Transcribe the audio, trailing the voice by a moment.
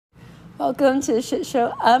Welcome to the shit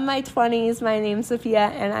show of my 20s. My name's Sophia,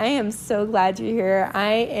 and I am so glad you're here.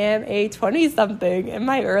 I am a 20-something in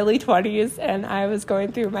my early 20s, and I was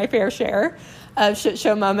going through my fair share of shit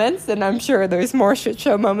show moments, and I'm sure there's more shit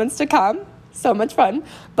show moments to come. So much fun.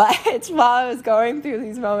 But while I was going through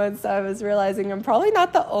these moments, I was realizing I'm probably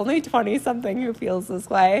not the only 20-something who feels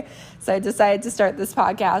this way. So I decided to start this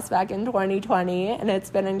podcast back in 2020, and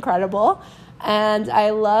it's been incredible. And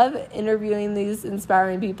I love interviewing these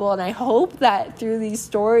inspiring people, and I hope that through these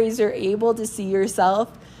stories, you're able to see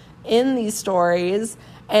yourself in these stories.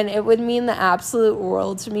 And it would mean the absolute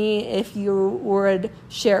world to me if you would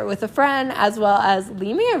share it with a friend, as well as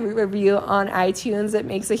leave me a review on iTunes. It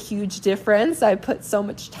makes a huge difference. I put so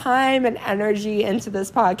much time and energy into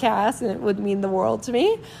this podcast, and it would mean the world to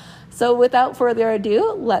me. So without further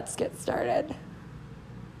ado, let's get started.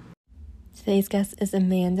 Today's guest is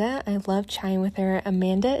Amanda. I love chatting with her.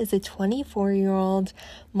 Amanda is a 24-year-old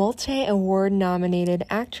multi-award nominated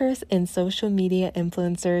actress and social media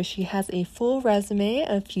influencer. She has a full resume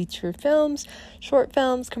of feature films, short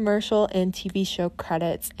films, commercial, and TV show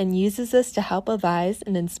credits, and uses this to help advise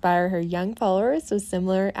and inspire her young followers with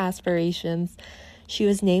similar aspirations. She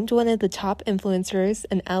was named one of the top influencers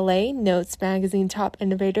in LA Notes Magazine Top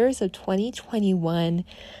Innovators of 2021.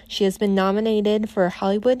 She has been nominated for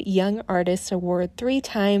Hollywood Young Artist Award 3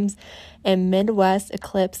 times and Midwest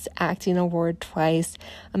Eclipse Acting Award twice.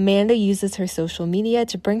 Amanda uses her social media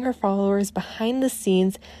to bring her followers behind the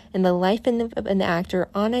scenes in the life of an actor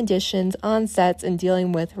on auditions, on sets, and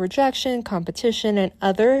dealing with rejection, competition, and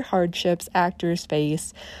other hardships actors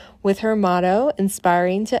face. With her motto,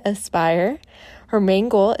 inspiring to aspire, her main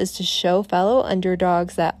goal is to show fellow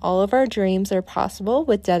underdogs that all of our dreams are possible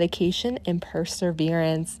with dedication and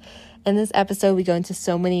perseverance. In this episode, we go into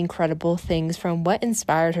so many incredible things, from what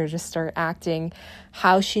inspired her to start acting,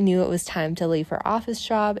 how she knew it was time to leave her office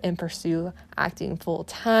job and pursue acting full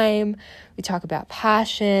time. We talk about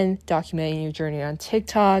passion, documenting your journey on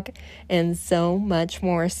TikTok, and so much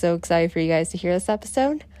more. So excited for you guys to hear this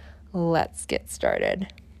episode. Let's get started.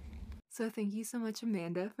 So thank you so much,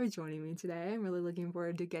 Amanda, for joining me today. I'm really looking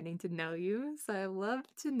forward to getting to know you. So I'd love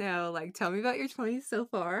to know, tell me about your 20s so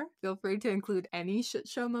far. Feel free to include any shit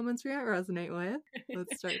show moments we might resonate with.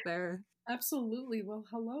 Let's start there. Absolutely. Well,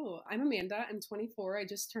 hello. I'm Amanda. I'm 24. I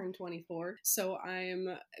just turned 24. So I'm,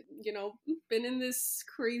 been in this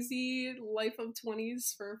crazy life of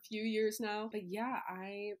 20s for a few years now. But yeah,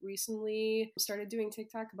 I recently started doing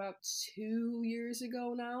TikTok about 2 years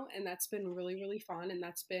ago now. And that's been really, really fun. And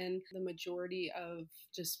that's been the majority of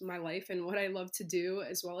just my life and what I love to do,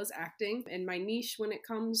 as well as acting. And my niche when it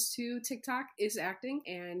comes to TikTok is acting.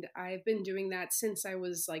 And I've been doing that since I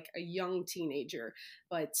was like a young teenager.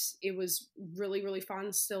 But it was really, really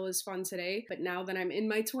fun, still is fun today. But now that I'm in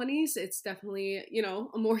my 20s, it's definitely,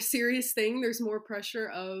 a more serious thing. There's more pressure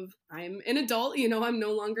of I'm an adult, I'm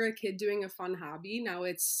no longer a kid doing a fun hobby. Now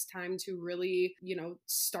it's time to really,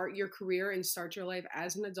 start your career and start your life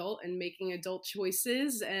as an adult and making adult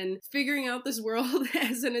choices and figuring out this world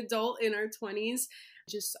as an adult in our 20s.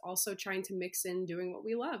 Just also trying to mix in doing what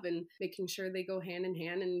we love and making sure they go hand in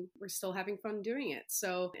hand and we're still having fun doing it.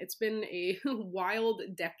 So it's been a wild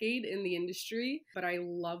decade in the industry, but I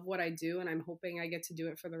love what I do and I'm hoping I get to do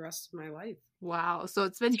it for the rest of my life. Wow. So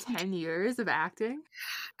it's been 10 years of acting?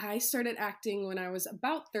 I started acting when I was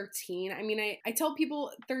about 13. I mean, I tell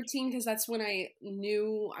people 13 because that's when I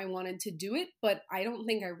knew I wanted to do it, but I don't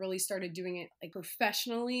think I really started doing it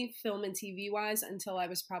professionally, film and TV wise, until I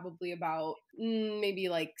was probably about maybe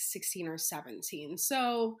 16 or 17.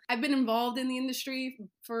 So I've been involved in the industry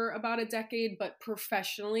for about a decade, but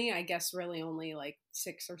professionally, I guess really only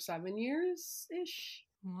 6 or 7 years-ish.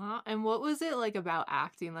 Wow. And what was it like about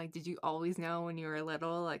acting? Did you always know when you were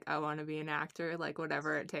little, I want to be an actor,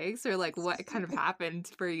 whatever it takes? Or what kind of happened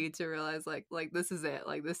for you to realize this is it,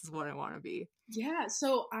 this is what I want to be? Yeah,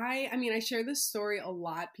 so I share this story a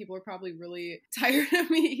lot. People are probably really tired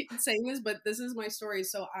of me saying this, but this is my story.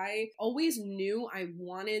 So I always knew I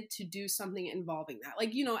wanted to do something involving that.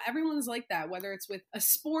 Everyone's like that, whether it's with a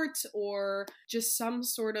sport or just some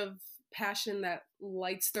sort of passion that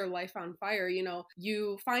lights their life on fire.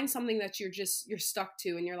 You find something that you're stuck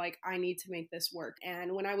to and you're like, I need to make this work.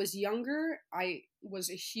 And when I was younger, I've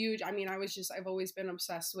always been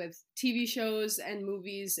obsessed with TV shows and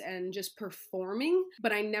movies and just performing,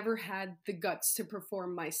 but I never had the guts to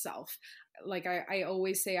perform myself. like I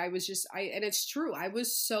always say, and it's true, I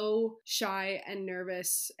was so shy and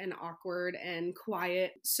nervous and awkward and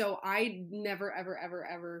quiet. So I never, ever, ever,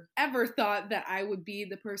 ever, ever thought that I would be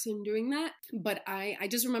the person doing that. But I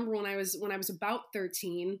just remember when I was about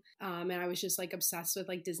 13, and I was just like obsessed with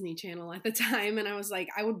like Disney Channel at the time. And I was like,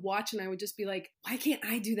 I would watch and I would just be like, why can't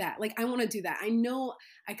I do that? Like, I want to do that. I know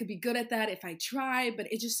I could be good at that if I try,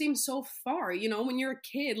 but it just seems so far, you know, when you're a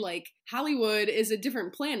kid, like Hollywood is a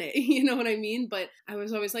different planet, you know what I mean? But I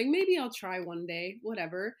was always like, maybe I'll try one day,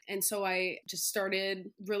 whatever. And so I just started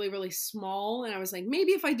really, really small. And I was like,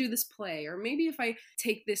 maybe if I do this play, or maybe if I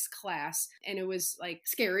take this class. And it was like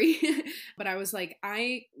scary, but I was like,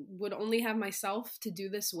 I would only have myself to do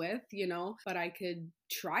this with, you know, but I could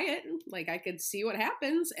try it. Like, I could see what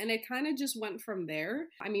happens. And it kind of just went from there.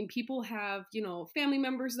 I mean, people have, you know, family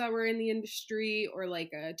members that were in the industry, or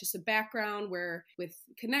like just a background where with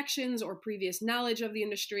connections or previous knowledge of the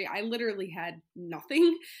industry. I literally had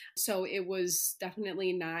nothing. So it was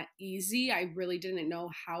definitely not easy. I really didn't know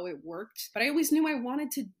how it worked, but I always knew I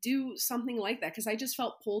wanted to do something like that because I just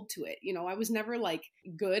felt pulled to it. You know, I was never like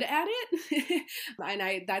good at it. And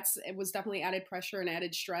it was definitely added pressure and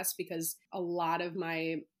added stress because a lot of my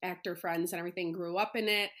actor friends and everything grew up in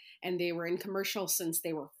it, and they were in commercials since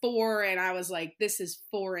they were 4, and I was like, this is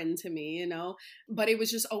foreign to me, you know. But it was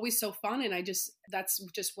just always so fun, and that's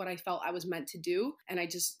just what I felt I was meant to do. And I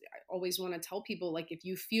always want to tell people, like, if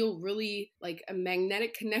you feel really like a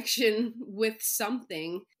magnetic connection with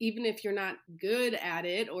something, even if you're not good at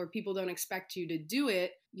it or people don't expect you to do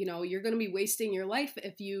it, you know, you're going to be wasting your life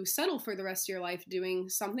if you settle for the rest of your life doing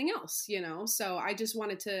something else, you know? So I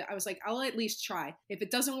was like, I'll at least try. If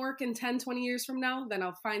it doesn't work in 10, 20 years from now, then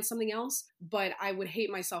I'll find something else. But I would hate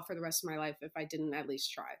myself for the rest of my life if I didn't at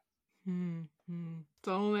least try.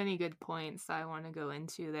 So many good points I want to go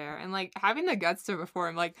into there. And like having the guts to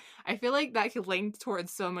perform, like I feel like that could link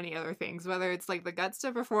towards so many other things, whether it's like the guts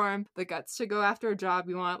to perform, the guts to go after a job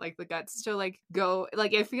you want, like the guts to like go,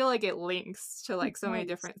 like I feel like it links to like so many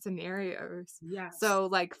different scenarios. Yes. So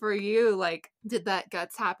like for you, like did that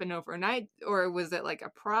guts happen overnight, or was it like a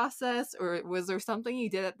process, or was there something you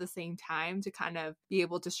did at the same time to kind of be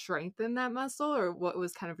able to strengthen that muscle, or what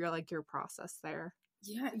was kind of your process there?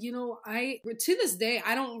 Yeah, you know, to this day,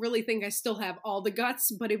 I don't really think I still have all the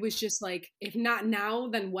guts, but it was just like, if not now,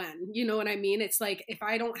 then when? You know what I mean? It's like, if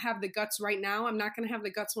I don't have the guts right now, I'm not going to have the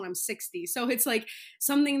guts when I'm 60. So it's like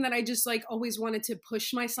something that I just like always wanted to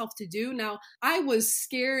push myself to do. Now, I was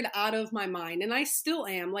scared out of my mind, and I still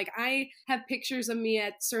am. Like, I have pictures of me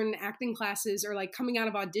at certain acting classes or like coming out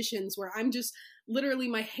of auditions where I'm just literally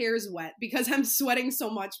my hair's wet because I'm sweating so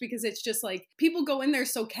much, because it's just like people go in there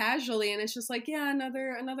so casually and it's just like, yeah,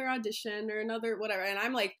 another audition or another whatever. And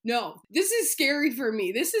I'm like, no, this is scary for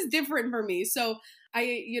me. This is different for me. So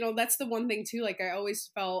you know, that's the one thing too. Like, I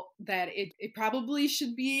always felt that it probably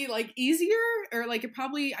should be like easier, or like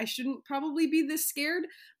I shouldn't probably be this scared,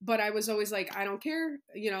 but I was always like, I don't care,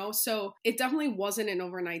 you know? So it definitely wasn't an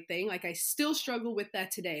overnight thing. Like, I still struggle with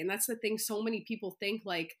that today. And that's the thing. So many people think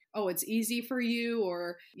like, oh, it's easy for you,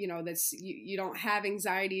 or, you know, you don't have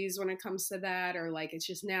anxieties when it comes to that, or like, it's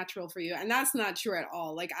just natural for you. And that's not true at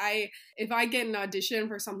all. Like, if I get an audition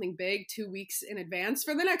for something big 2 weeks in advance,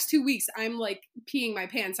 for the next 2 weeks, I'm like peeing my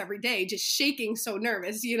pants every day, just shaking, so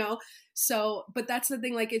nervous, you know? So, but that's the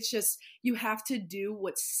thing, like, it's just, you have to do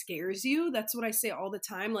what scares you. That's what I say all the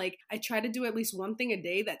time. Like, I try to do at least one thing a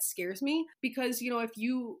day that scares me, because, you know, if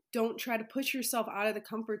you don't try to push yourself out of the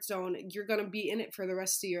comfort zone, you're going to be in it for the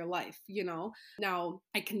rest of your life, you know? Now,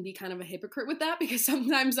 I can be kind of a hypocrite with that, because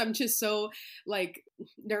sometimes I'm just so like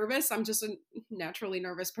nervous. I'm just a naturally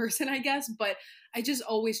nervous person, I guess, but I just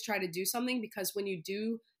always try to do something, because when you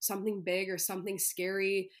do something big or something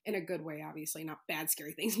scary, in a good way, obviously not bad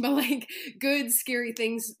scary things, but like good scary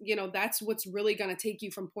things, you know, that's what's really going to take you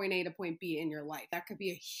from point A to point B in your life. That could be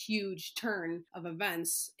a huge turn of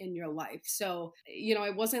events in your life. So, you know,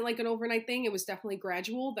 it wasn't like an overnight thing. It was definitely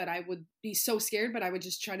gradual, that I would be so scared, but I would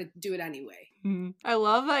just try to do it anyway. I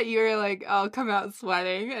love that you were like, I'll come out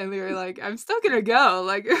sweating, and you're like, I'm still gonna go,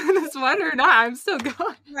 like sweat or not, I'm still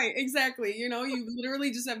going. Right, exactly. You know, you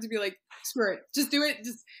literally just have to be like, screw it, just do it,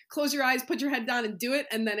 just close your eyes, put your head down and do it,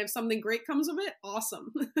 and then if something great comes of it,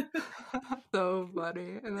 awesome. So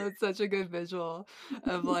funny. And that's such a good visual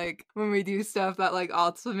of like when we do stuff that like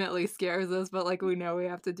ultimately scares us, but like we know we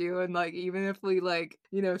have to do, and like even if we like,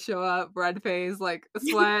 you know, show up red face, like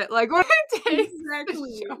sweat, like what it takes.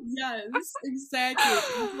 Exactly. Yes, exactly.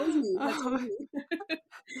 That's me.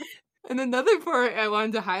 And another part I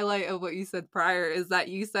wanted to highlight of what you said prior is that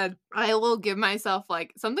you said, I will give myself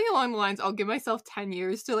like something along the lines, I'll give myself 10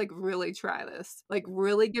 years to like really try this, like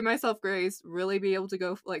really give myself grace, really be able to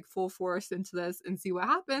go like full force into this and see what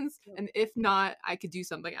happens. And if not, I could do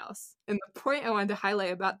something else. And the point I wanted to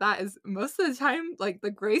highlight about that is most of the time, like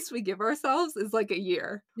the grace we give ourselves is like a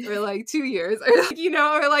year or like 2 years or like,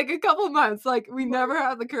 or like a couple months. Like we never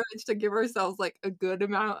have the courage to give ourselves like a good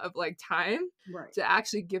amount of like time to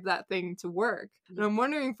actually give that thing to work. And I'm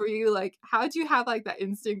wondering for you, like, how do you have like that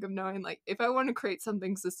instinct of knowing, like, if I want to create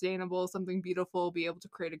something sustainable, something beautiful, be able to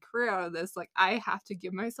create a career out of this, like, I have to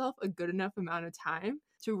give myself a good enough amount of time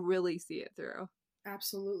to really see it through.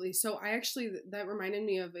 Absolutely. So I actually, that reminded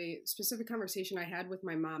me of a specific conversation I had with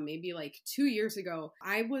my mom maybe like 2 years ago.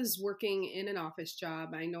 I was working in an office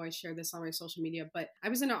job. I know I share this on my social media, but I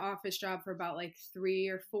was in an office job for about like 3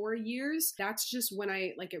 or 4 years. That's just when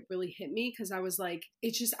it really hit me because I was like,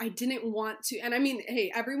 it's just, I didn't want to. And I mean,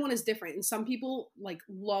 hey, everyone is different. And some people like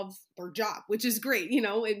love their job, which is great,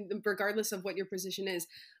 and regardless of what your position is.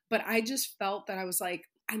 But I just felt that I was like,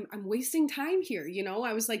 I'm wasting time here.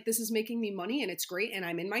 I was like, this is making me money and it's great. And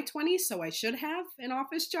I'm in my 20s, so I should have an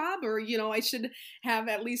office job or, I should have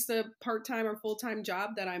at least a part-time or full-time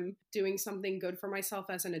job that I'm doing something good for myself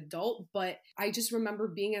as an adult. But I just remember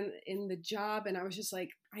being in the job and I was just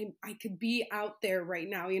like, I could be out there right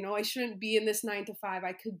now. I shouldn't be in this 9 to 5.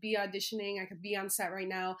 I could be auditioning. I could be on set right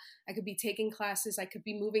now. I could be taking classes. I could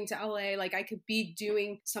be moving to LA. Like I could be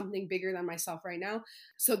doing something bigger than myself right now.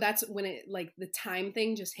 So that's when it like the time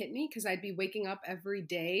thing just hit me because I'd be waking up every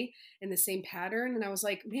day in the same pattern. And I was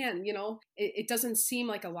like, man, it doesn't seem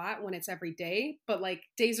like a lot when it's every day, but like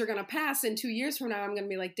days are going to pass and 2 years from now, I'm going to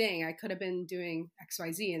be like, dang, I could have been doing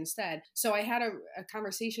XYZ instead. So I had a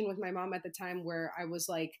conversation with my mom at the time where I was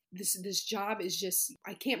like, this job is just,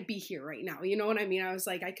 I can't be here right now. You know what I mean? I was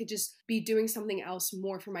like, I could just be doing something else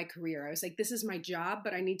more for my career. I was like, this is my job,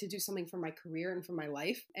 but I need to do something for my career and for my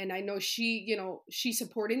life. And I know she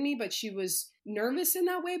supported me, but she was nervous in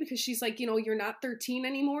that way because she's like, you're not 13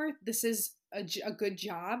 anymore. This is a good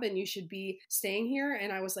job and you should be staying here.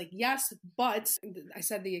 And I was like, yes, but I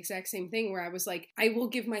said the exact same thing where I was like, I will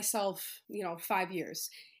give myself, 5 years.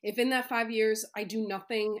 If in that 5 years I do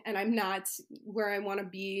nothing and I'm not where I want to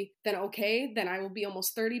be, then okay, then I will be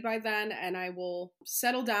almost 30 by then and I will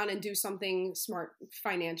settle down and do something smart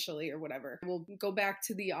financially or whatever. We'll go back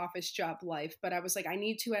to the office job life. But I was like, I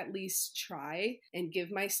need to at least try and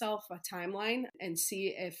give myself a timeline and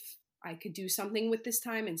see if I could do something with this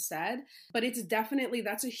time instead. But it's definitely,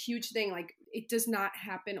 that's a huge thing. Like it does not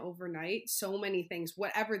happen overnight. So many things,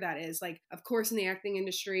 whatever that is, like, of course, in the acting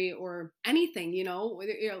industry or anything,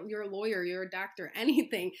 whether you're a lawyer, you're a doctor,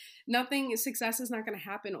 anything, success is not going to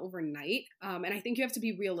happen overnight. And I think you have to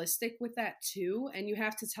be realistic with that too. And you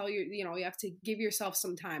have to you have to give yourself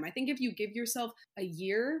some time. I think if you give yourself a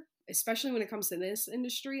year, especially when it comes to this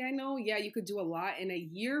industry, I know, yeah, you could do a lot in a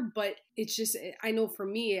year, but it's just, I know for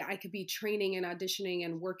me, I could be training and auditioning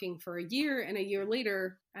and working for a year, and a year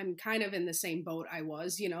later, I'm kind of in the same boat I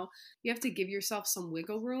was, you have to give yourself some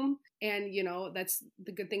wiggle room. And, that's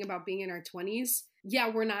the good thing about being in our 20s. Yeah,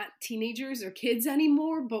 we're not teenagers or kids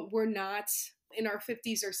anymore, but we're not in our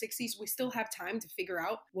 50s or 60s. We still have time to figure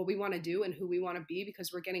out what we want to do and who we want to be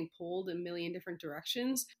because we're getting pulled a million different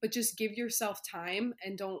directions. But just give yourself time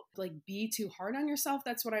and don't like be too hard on yourself.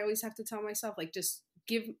 That's what I always have to tell myself. Like just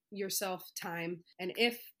give yourself time. And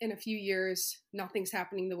if in a few years nothing's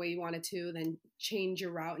happening the way you want it to, then change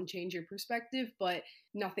your route and change your perspective. But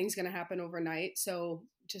nothing's going to happen overnight. So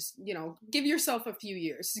just, give yourself a few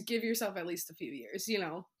years. Give yourself at least a few years,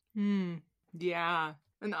 Yeah.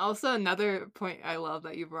 And also another point I love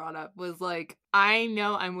that you brought up was like, I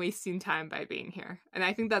know I'm wasting time by being here. And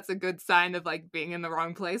I think that's a good sign of like being in the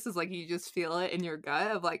wrong place is like you just feel it in your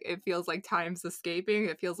gut of like it feels like time's escaping.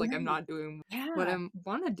 It feels like I'm not doing what I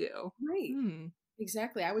want to do. Right.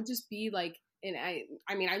 Exactly. I would just be like, and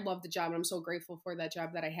I mean, I love the job and I'm so grateful for that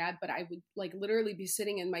job that I had, but I would like literally be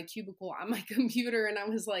sitting in my cubicle on my computer and I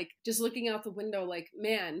was like, just looking out the window, like,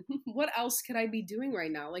 man, what else could I be doing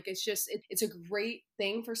right now? Like, it's just, it's a great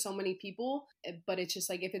thing for so many people, but it's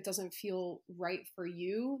just like, if it doesn't feel right for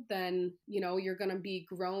you, then, you're going to be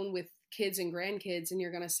grown with kids and grandkids and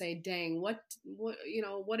you're going to say, dang, what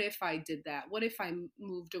if I did that? What if I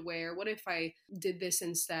moved away? Or what if I did this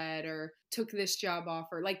instead or took this job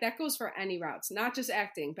offer? Like that goes for any routes, not just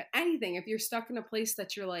acting, but anything. If you're stuck in a place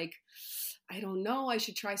that you're like, I don't know, I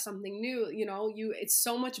should try something new. It's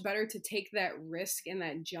so much better to take that risk and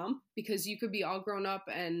that jump, because you could be all grown up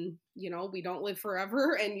and, we don't live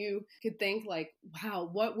forever, and you could think like, wow,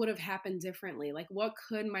 what would have happened differently? Like, what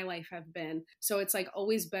could my life have been? So it's like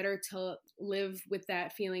always better to live with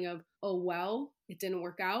that feeling of, oh, well, it didn't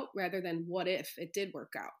work out, rather than what if it did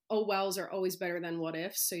work out. Oh, wells are always better than what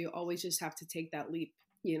ifs. So you always just have to take that leap,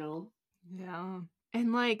 Yeah.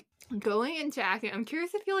 And like going into acting, I'm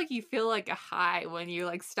curious if you feel like a high when you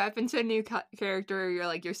like step into a new character,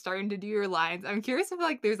 you're starting to do your lines. I'm curious if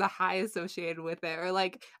like there's a high associated with it, or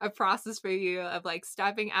like a process for you of like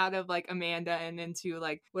stepping out of like Amanda and into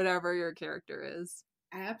like whatever your character is.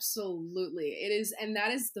 Absolutely. It is. And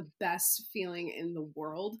that is the best feeling in the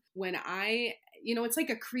world when it's like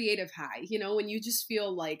a creative high, when you just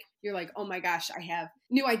feel like you're like, oh my gosh, I have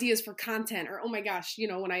new ideas for content, or oh my gosh,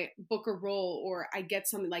 when I book a role or I get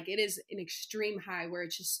something, like it is an extreme high where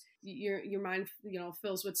it's just your mind,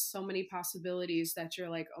 fills with so many possibilities that you're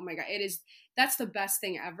like, oh my God, that's the best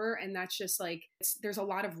thing ever. And that's just like, there's a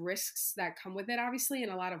lot of risks that come with it, obviously,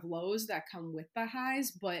 and a lot of lows that come with the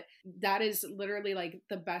highs, but that is literally like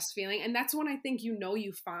the best feeling. And that's when I think,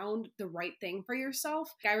 you found the right thing for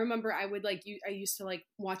yourself. I remember I used to like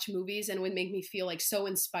watch movies, and it would make me feel like so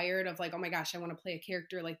inspired of like, oh my gosh, I want to play a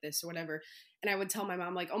character like this or whatever. And I would tell my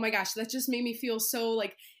mom like, oh my gosh, that just made me feel so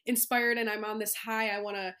like inspired, and I'm on this high. I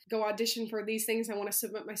want to go audition for these things. I want to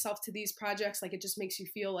submit myself to these projects. Like, it just makes you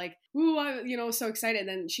feel like, ooh, so excited.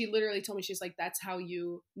 And she literally told me, she's like, that's how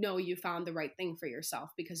you know you found the right thing for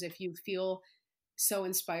yourself. Because if you feel so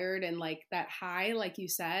inspired and like that high, like you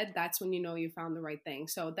said, that's when you found the right thing.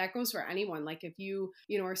 So that goes for anyone. Like if you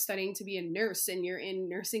are studying to be a nurse and you're in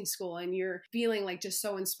nursing school and you're feeling like just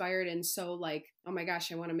so inspired and so like, oh my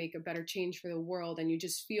gosh, I want to make a better change for the world, and you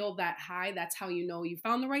just feel that high, that's how you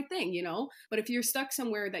found the right thing. But if you're stuck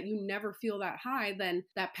somewhere that you never feel that high, then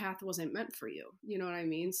that path wasn't meant for you. You know what I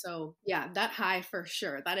mean? So yeah, that high for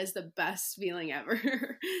sure. That is the best feeling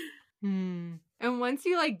ever. And once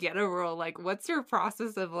you like get a role, like what's your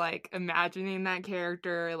process of like imagining that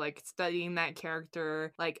character, like studying that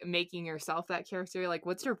character, like making yourself that character? Like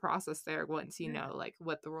what's your process there once you know like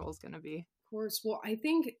what the role is going to be? Course. Well, I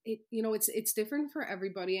think it's different for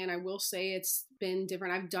everybody, and I will say it's been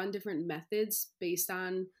different. I've done different methods based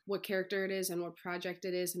on what character it is and what project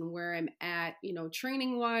it is and where I'm at,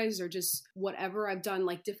 training wise, or just whatever. I've done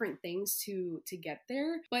like different things to get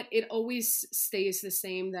there, but it always stays the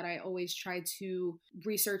same, that I always try to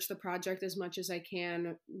research the project as much as I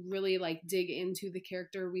can, really like dig into the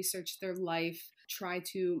character, research their life, try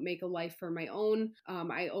to make a life for my own.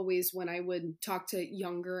 I always, when I would talk to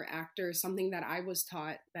younger actors, something that I was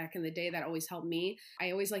taught back in the day that always helped me, I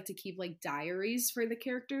always like to keep like diaries for the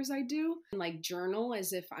characters I do, and like journal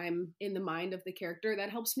as if I'm in the mind of the character. That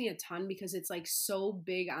helps me a ton, because it's like so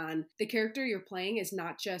big on the character you're playing is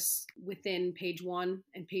not just within page 1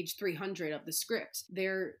 and page 300 of the script.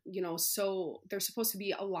 They're, so they're supposed to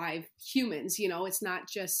be alive humans, it's not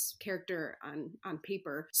just character on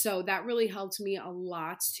paper. So that really helped me a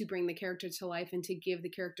lot to bring the character to life and to give the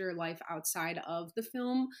character life outside of the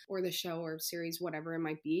film or the show or series, whatever it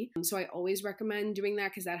might be. So I always recommend doing that,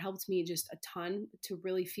 because that helped me just a ton to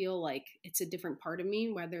really feel like it's a different part of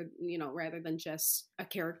me, rather than just a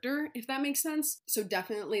character, if that makes sense. So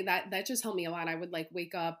definitely that just helped me a lot. I would like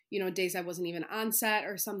wake up, days I wasn't even on set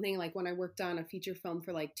or something, like when I worked on a feature film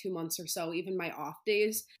for like 2 months or so, even my off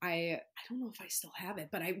days, I don't know if I still have it,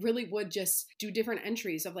 but I really would just do different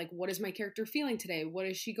entries of like, what is my character feeling today? What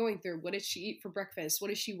is she going through? What did she eat for breakfast?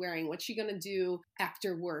 What is she wearing? What's she gonna do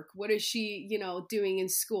after work? What is she, doing in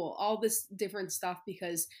school? All this different stuff,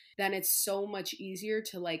 because then it's so much easier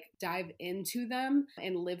to like dive into them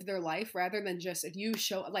and live their life, rather than just, if you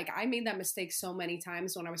show, like I made that mistake so many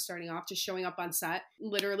times when I was starting off, just showing up on set,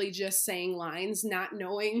 literally just saying lines, not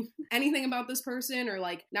knowing anything about this person, or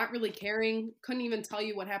like not really caring, couldn't even tell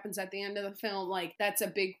you what happens at the end of the film. Like that's a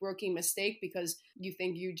big rookie mistake, because you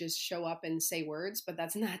think you just show up and say words, but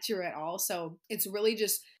that's not true at all. So it's really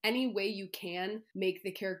just any way you can make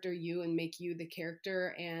the character you and make you the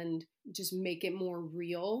character, and just make it more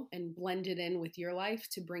real and blend it in with your life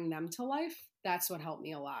to bring them to life. That's what helped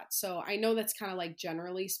me a lot. So I know that's kind of like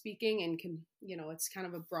generally speaking, and it's kind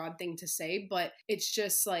of a broad thing to say, but it's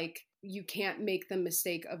just like you can't make the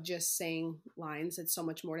mistake of just saying lines. It's so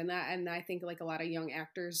much more than that. And I think like a lot of young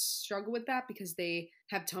actors struggle with that because they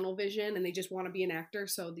have tunnel vision and they just want to be an actor.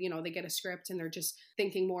 So, you know, they get a script and they're just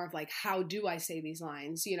thinking more of like, how do I say these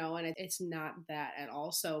lines, you know, and it's not that at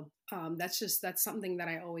all. So that's something that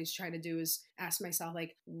I always try to do is ask myself,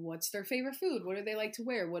 like, what's their favorite food? What do they like to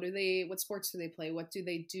wear? What sports do they play? What do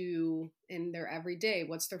they do in their everyday?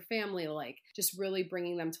 What's their family like? Just really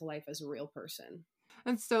bringing them to life as a real person.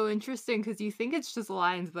 That's so interesting because you think it's just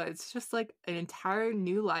lines, but it's just like an entire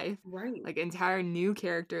new life, Right. like entire new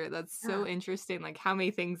character. That's so Yeah. interesting. Like how many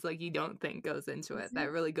things like you don't think goes into it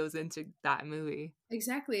that really goes into that movie.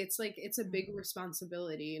 Exactly. It's like it's a big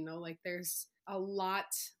responsibility, you know, like there's a lot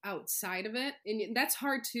outside of it. And that's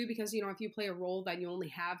hard too because, you know, if you play a role that you only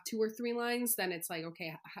have 2 or 3 lines, then it's like,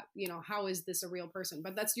 okay, you know, how is this a real person?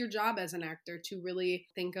 But that's your job as an actor to really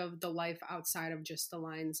think of the life outside of just the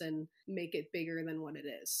lines and make it bigger than what it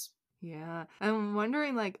is. Yeah. I'm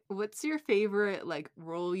wondering like what's your favorite like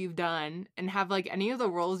role you've done and have like any of the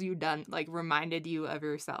roles you've done like reminded you of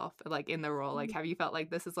yourself like in the role? Like have you felt like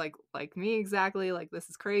this is like me exactly, like this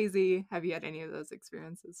is crazy? Have you had any of those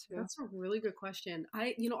experiences too? That's a really good question.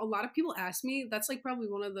 You know, a lot of people ask me, that's like probably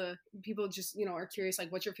one of the people just, you know, are curious,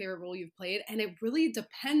 like, what's your favorite role you've played? And it really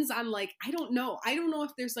depends on, like, I don't know. I don't know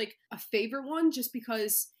if there's like a favorite one just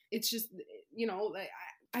because it's just, you know, like,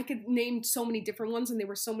 I could name so many different ones and there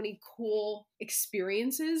were so many cool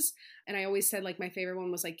experiences. And I always said like my favorite one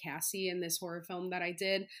was like Cassie in this horror film that I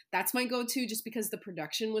did. That's my go-to just because the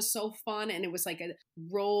production was so fun and it was like a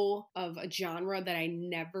role of a genre that I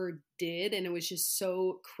never did. And it was just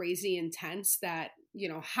so crazy intense that, you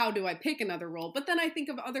know, how do I pick another role? But then I think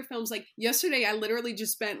of other films like yesterday, I literally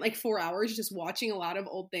just spent like 4 hours just watching a lot of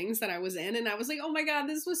old things that I was in. And I was like, oh my God,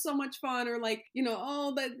 this was so much fun. Or like, you know,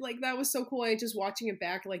 oh, that was so cool. And just watching it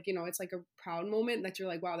back, like, you know, it's like a proud moment that you're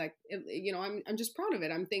like, wow, you know, I'm just proud of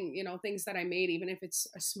it. I'm thinking, you know, things that I made, even if it's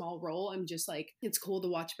a small role, I'm just like, it's cool to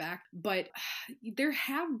watch back. But there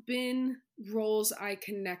have been roles I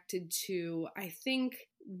connected to. I think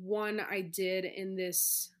one I did in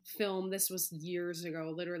this film, this was years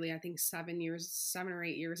ago, literally, I think 7 or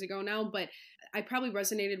 8 years ago now, but I probably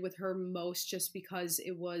resonated with her most just because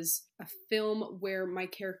it was a film where my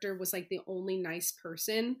character was like the only nice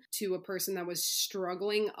person to a person that was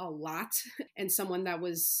struggling a lot and someone that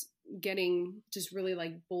was getting just really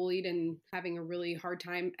like bullied and having a really hard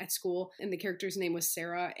time at school. And the character's name was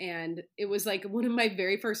Sarah. And it was like one of my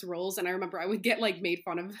very first roles. And I remember I would get like made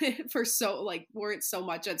fun of it for it so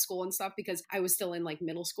much at school and stuff because I was still in like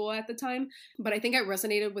middle school at the time. But I think I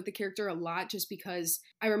resonated with the character a lot just because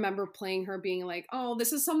I remember playing her being like, oh,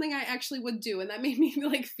 this is something I actually would do. And that made me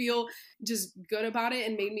like feel just good about it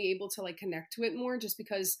and made me able to like connect to it more just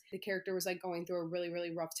because the character was like going through a really,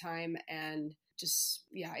 really rough time. And just,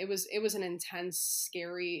 yeah, it was an intense,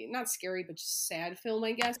 scary, not scary, but just sad film,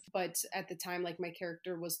 I guess. But at the time, like my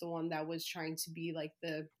character was the one that was trying to be like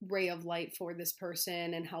the ray of light for this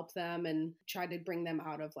person and help them and try to bring them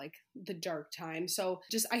out of like the dark time. So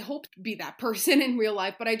just, I hope to be that person in real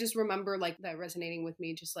life, but I just remember like that resonating with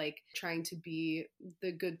me, just like trying to be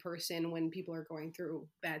the good person when people are going through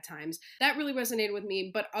bad times. That really resonated with me.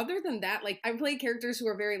 But other than that, like I play characters who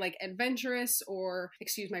are very like adventurous or,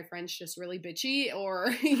 excuse my French, just really bitchy or,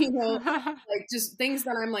 you know, like just things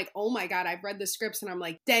that I'm like, oh my God, I've read the scripts and I'm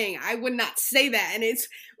like, dang, I would not say that. And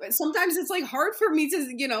sometimes it's like hard for me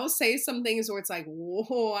to, you know, say some things where it's like,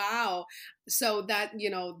 whoa, wow. So that, you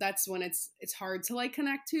know, that's when it's hard to like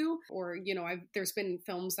connect to, or, you know, there's been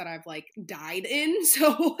films that I've like died in.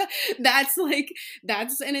 So that's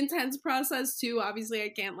an intense process too. Obviously I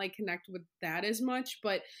can't like connect with that as much,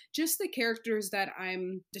 but just the characters that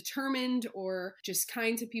I'm determined or just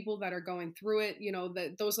kind to people that are going through it, you know,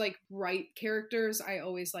 those like right characters, I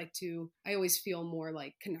always feel more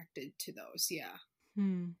like connected to those. Yeah.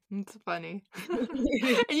 It's funny.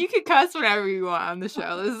 And you can cuss whenever you want on the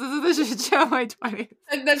show. This is the show my 20s.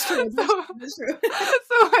 That's true. That's true.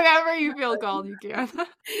 So whenever you feel called, you can.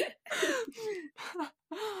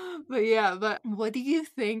 But what do you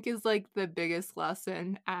think is like the biggest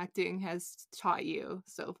lesson acting has taught you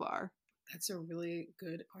so far? That's a really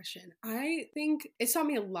good question. I think it's taught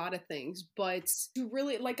me a lot of things, but to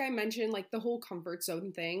really, like I mentioned, like the whole comfort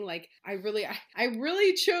zone thing, like I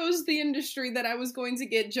really chose the industry that I was going to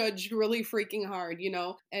get judged really freaking hard, you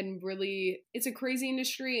know, and really, it's a crazy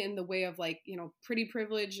industry in the way of like, you know, pretty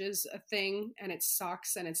privilege is a thing and it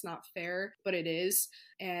sucks and it's not fair, but it is.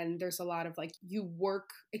 And there's a lot of like, you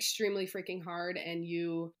work extremely freaking hard and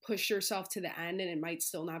you push yourself to the end and it might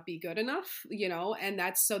still not be good enough, you know, and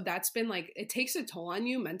that's been like like, it takes a toll on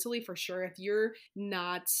you mentally for sure if you're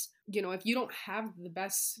not, you know, if you don't have the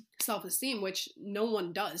best self-esteem, which no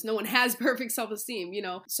one does. No one has perfect self-esteem, you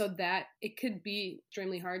know, so that it could be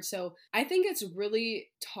extremely hard. So I think it's really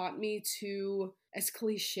taught me to, as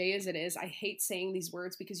cliche as it is, I hate saying these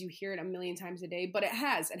words because you hear it a million times a day, but it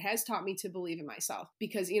has taught me to believe in myself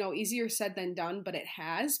because, you know, easier said than done, but it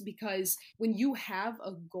has, because when you have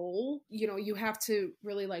a goal, you know, you have to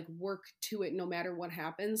really like work to it no matter what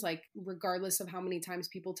happens, like regardless of how many times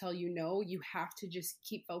people tell you no, you have to just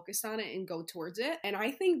keep focused on it and go towards it. And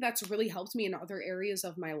I think that's really helped me in other areas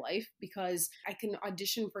of my life because I can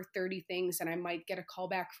audition for 30 things and I might get a call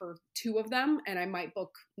back for 2 of them and I might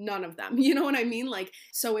book none of them. You know what I mean? Like,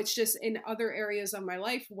 so it's just in other areas of my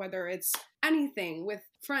life, whether it's anything with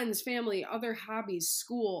friends, family, other hobbies,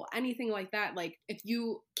 school, anything like that. Like, if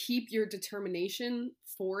you keep your determination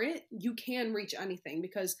for it, you can reach anything,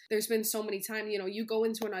 because there's been so many times, you know, you go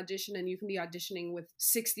into an audition and you can be auditioning with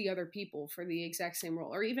 60 other people for the exact same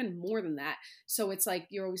role or even more than that. So it's like,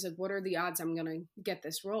 you're always like, what are the odds I'm going to get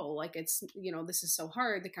this role? Like, it's, you know, this is so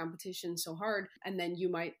hard. The competition's so hard. And then you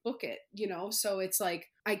might book it, you know? So it's like,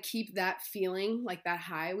 I keep that feeling, like that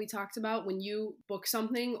high we talked about when you book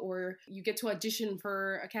something or you get to audition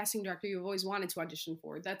for a casting director you've always wanted to audition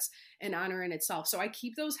for. That's an honor in itself. So I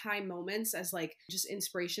keep those high moments as like just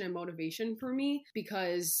inspiration and motivation for me,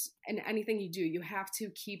 because in anything you do, you have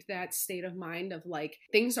to keep that state of mind of like,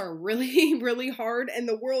 things are really, really hard and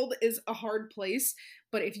the world is a hard place.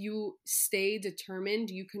 But if you stay determined,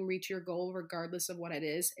 you can reach your goal regardless of what it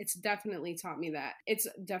is. It's definitely taught me that. It's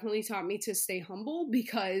definitely taught me to stay humble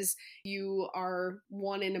because you are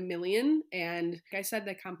one in a million. And like I said,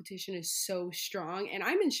 the competition is so strong. And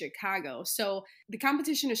I'm in Chicago, so the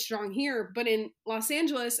competition is strong here. But in Los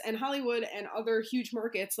Angeles and Hollywood and other huge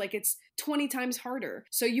markets, like, it's 20 times harder.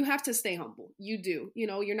 So you have to stay humble. You do. You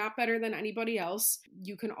know, you're not better than anybody else.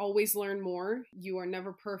 You can always learn more. You are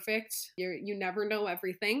never perfect. You never know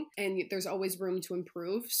everything. And there's always room to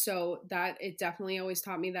improve. So that, it definitely always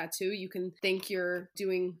taught me that too. You can think you're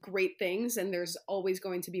doing great things and there's always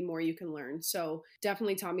going to be more you can learn. So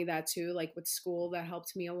definitely taught me that too. Like with school, that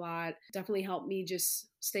helped me a lot. Definitely helped me just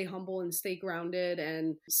stay humble and stay grounded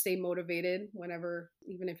and stay motivated whenever,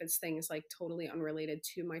 even if it's things like totally unrelated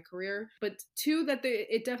to my career. But two, that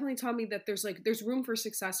it definitely taught me that there's room for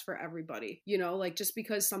success for everybody. You know, like, just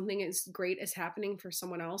because something is great is happening for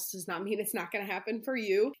someone else does not mean it's not going to happen for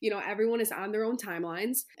you. You know, everyone is on their own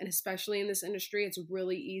timelines. And especially in this industry, it's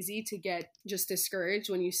really easy to get just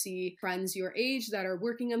discouraged when you see friends your age that are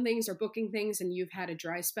working on things or booking things and you've had a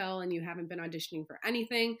dry spell and you haven't been auditioning for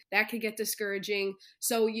anything. That could get discouraging.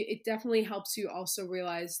 So it definitely helps you also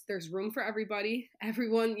realize there's room for everybody.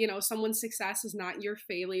 Everyone, you know, someone's success is not your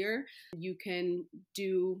failure. You can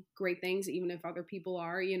do great things even if other people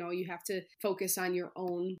are. You know, you have to focus on your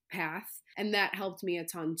own path. And that helped me a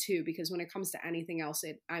ton too, because when it comes to anything else,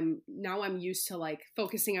 I'm used to like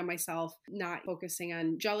focusing on myself, not focusing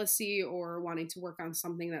on jealousy or wanting to work on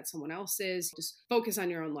something that someone else is. Just focus on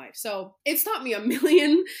your own life. So it's taught me a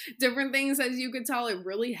million different things, as you could tell. It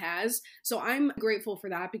really has. So I'm grateful for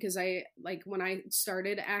that, because when I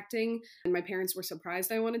started acting, and my parents were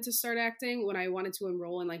surprised I wanted to start acting, when I wanted to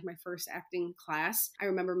enroll in like my first acting class, I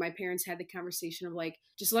remember my parents had the conversation of like,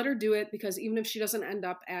 just let her do it, because even if she doesn't end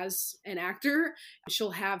up as an actor,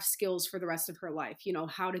 she'll have skills for the rest of her life, you know,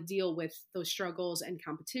 how to deal with those struggles and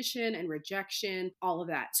competition and rejection, all of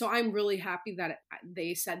that. So I'm really happy that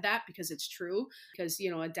they said that, because it's true. Because,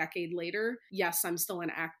 you know, a decade later, yes, I'm still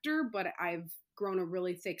an actor, but I've grown a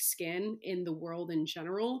really thick skin in the world in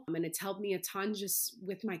general. And it's helped me a ton just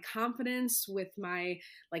with my confidence, with my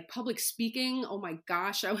like public speaking. Oh my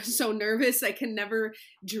gosh, I was so nervous. I can never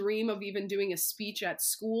dream of even doing a speech at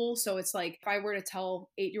school. So it's like, if I were to tell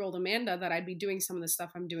 8-year-old Amanda that I'd be doing some of the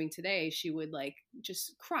stuff I'm doing today, she would like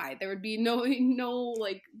just cry. There would be no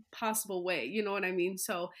like possible way, you know what I mean?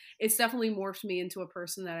 So it's definitely morphed me into a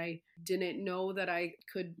person that I didn't know that I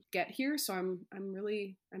could get here. So I'm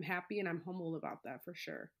happy and I'm humbled about that for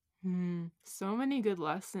sure. So many good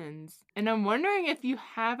lessons. And I'm wondering if you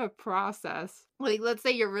have a process. Like, let's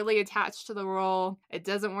say you're really attached to the role, it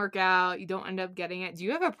doesn't work out, you don't end up getting it. Do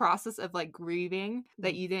you have a process of like grieving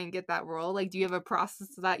that you didn't get that role? Like, do you have a process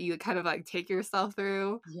that you kind of like take yourself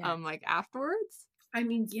through, like afterwards? I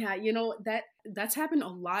mean, yeah, you know, that's happened a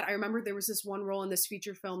lot. I remember there was this one role in this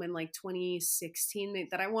feature film in like 2016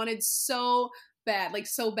 that I wanted so bad, like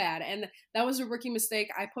so bad. And that was a rookie mistake.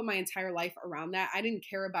 I put my entire life around that. I didn't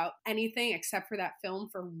care about anything except for that film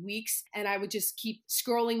for weeks. And I would just keep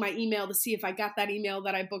scrolling my email to see if I got that email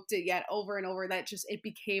that I booked it yet, over and over. That just, it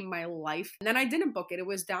became my life. And then I didn't book it. It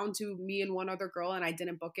was down to me and one other girl, and I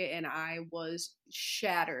didn't book it. And I was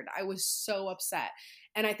shattered. I was so upset.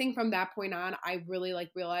 And I think from that point on, I really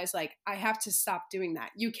like realized like I have to stop doing that.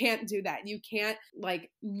 You can't do that. You can't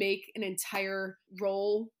like make an entire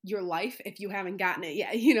role your life if you haven't gotten it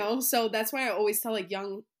yet, you know? So that's why I always tell like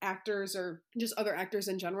young actors or just other actors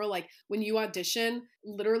in general, like when you audition,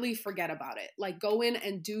 literally forget about it. Like go in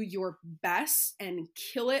and do your best and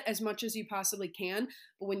kill it as much as you possibly can.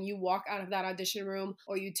 But when you walk out of that audition room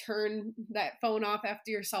or you turn that phone off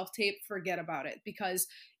after your self-tape, forget about it, because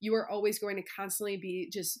you are always going to constantly be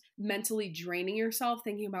just mentally draining yourself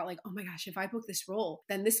thinking about like, oh my gosh, if I book this role,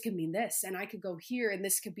 then this could mean this, and I could go here, and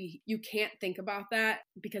this could be, you can't think about that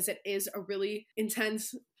because it is a really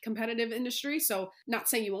intense competitive industry. So not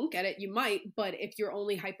saying you won't get it, you might, but if you're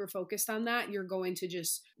only hyper focused on that, you're going to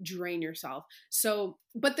just drain yourself. So,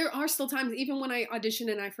 but there are still times, even when I audition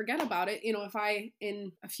and I forget about it, you know, if I,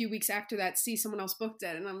 in a few weeks after that, see someone else booked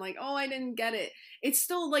it and I'm like, oh, I didn't get it. It's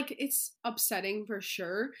still like, it's upsetting for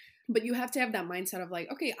sure. But you have to have that mindset of like,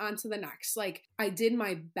 okay, on to the next. Like I did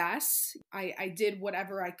my best. I did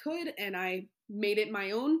whatever I could, and I made it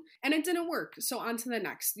my own, and it didn't work. So on to the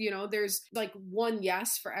next. You know, there's like one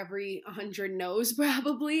yes for every 100 no's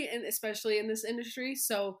probably, and especially in this industry.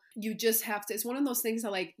 So you just have to, it's one of those things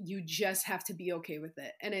that like, you just have to be okay with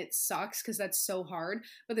it. And it sucks because that's so hard,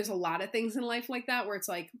 but there's a lot of things in life like that where it's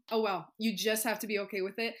like, oh, well, you just have to be okay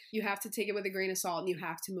with it. You have to take it with a grain of salt and you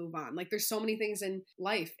have to move on. Like there's so many things in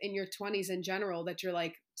life in your 20s in general that you're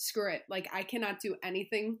like, screw it. Like I cannot do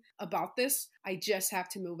anything about this. I just have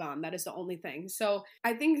to move on. That is the only thing. So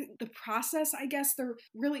I think the process, I guess there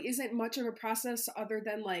really isn't much of a process other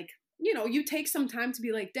than like, you know, you take some time to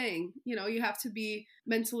be like, dang, you know, you have to be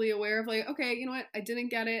mentally aware of like, okay, you know what, I didn't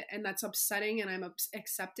get it, and that's upsetting, and I'm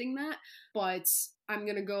accepting that, but I'm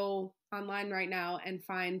going to go online right now and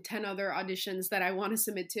find 10 other auditions that I want to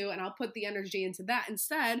submit to, and I'll put the energy into that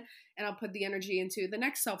instead, and I'll put the energy into the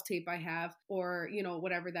next self-tape I have, or, you know,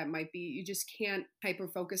 whatever that might be. You just can't hyper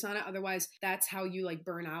focus on it. Otherwise, that's how you like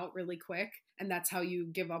burn out really quick. And that's how you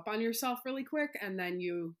give up on yourself really quick. And then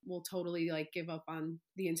you will totally like give up on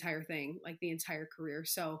the entire thing, like the entire career.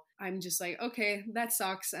 So I'm just like, okay, that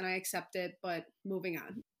sucks, and I accept it, but moving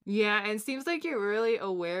on. Yeah, and it seems like you're really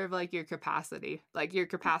aware of like your capacity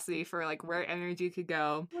for like where energy could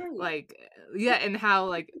go, Right. like yeah, and how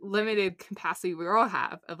like limited capacity we all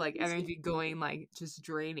have of like energy going like just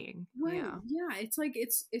draining. Right. Yeah. Yeah. It's like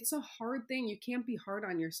it's a hard thing. You can't be hard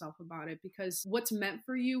on yourself about it, because what's meant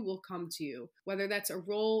for you will come to you. Whether that's a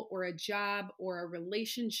role or a job or a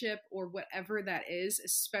relationship or whatever that is,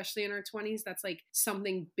 especially in our 20s, that's like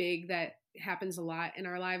something big that happens a lot in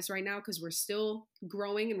our lives right now, because we're still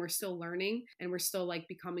growing and we're still learning and we're still like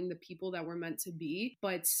becoming the people that we're meant to be.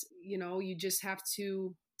 But, you know, you just have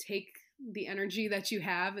to take the energy that you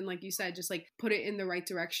have and, like you said, just like put it in the right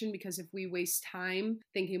direction, because if we waste time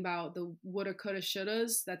thinking about the woulda, coulda,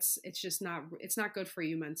 shouldas, it's not good for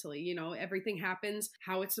you mentally. You know, everything happens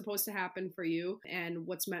how it's supposed to happen for you, and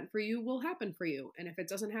what's meant for you will happen for you, and if it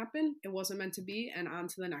doesn't happen, it wasn't meant to be, and on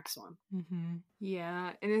to the next one. Mm-hmm.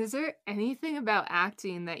 Yeah. And is there anything about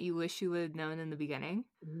acting that you wish you would have known in the beginning?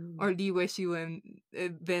 Or do you wish you wouldn't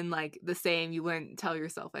have been like the same? You wouldn't tell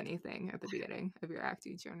yourself anything at the beginning of your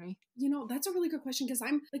acting journey? You know, that's a really good question, because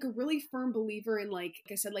I'm like a really firm believer in like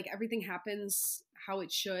I said, like everything happens how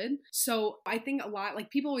it should. So I think a lot,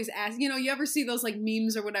 like people always ask, you know, you ever see those like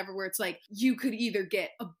memes or whatever where it's like, you could either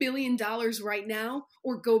get $1 billion right now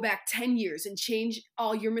or go back 10 years and change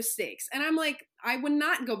all your mistakes. And I'm like, I would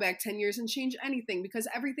not go back 10 years and change anything, because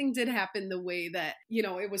everything did happen the way that, you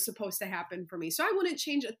know, it was supposed to happen for me. So I wouldn't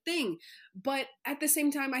change a thing. But at the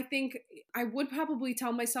same time, I think I would probably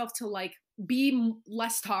tell myself to like be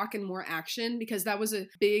less talk and more action, because that was a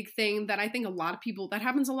big thing that I think a lot of people, that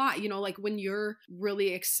happens a lot, you know, like when you're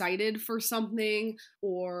really excited for something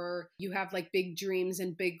or you have like big dreams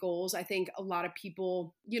and big goals, I think a lot of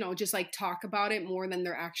people, you know, just like talk about it more than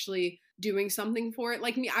they're actually doing something for it.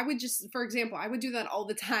 Like me, I would just, for example, I would do that all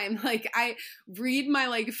the time. Like I read my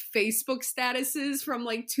like Facebook statuses from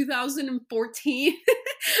like 2014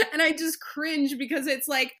 And I just cringe because it's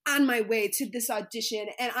like on my way to this audition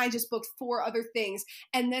and I just booked 4 other things.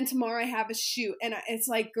 And then tomorrow I have a shoot. And it's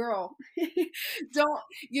like, girl, don't,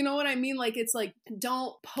 you know what I mean? Like, it's like,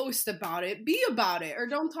 don't post about it, be about it, or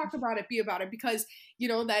don't talk about it, be about it. Because, you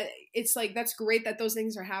know, that it's like, that's great that those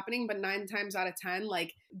things are happening, but 9 times out of 10,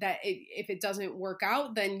 like that, if it doesn't work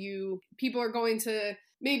out, then people are going to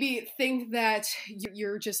maybe think that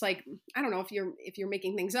you're just like, I don't know, if you're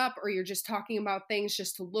making things up or you're just talking about things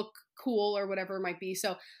just to look cool or whatever it might be.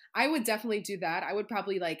 So I would definitely do that. I would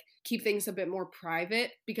probably like keep things a bit more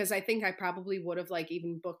private, because I think I probably would have like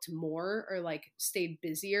even booked more or like stayed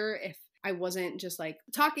busier if I wasn't just like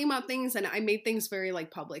talking about things and I made things very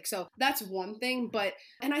like public. So that's one thing.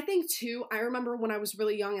 And I think too, I remember when I was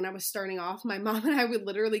really young and I was starting off, my mom and I would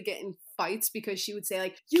literally get in fights because she would say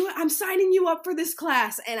like, I'm signing you up for this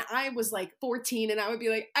class. And I was like 14 and I would be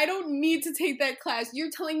like, I don't need to take that class.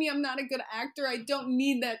 You're telling me I'm not a good actor. I don't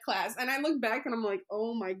need that class. And I look back and I'm like,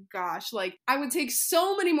 oh my gosh, like I would take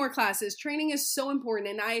so many more classes. Training is so important.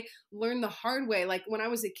 And I learned the hard way. Like when I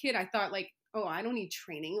was a kid, I thought like, oh, I don't need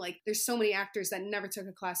training. Like there's so many actors that never took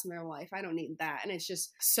a class in their life. I don't need that. And it's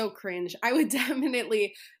just so cringe. I would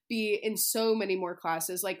definitely be in so many more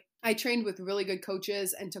classes. Like I trained with really good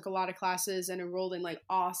coaches and took a lot of classes and enrolled in like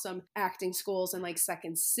awesome acting schools in like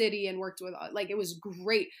Second City and worked with, like, it was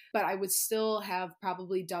great, but I would still have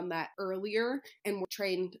probably done that earlier and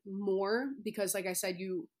trained more, because like I said,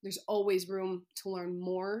 there's always room to learn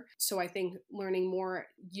more. So I think learning more,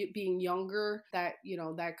 being younger, that, you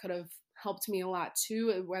know, that could have helped me a lot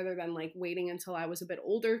too, rather than like waiting until I was a bit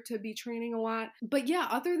older to be training a lot. But yeah,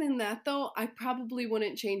 other than that though, I probably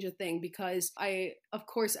wouldn't change a thing, because of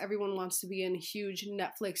course, everyone wants to be in huge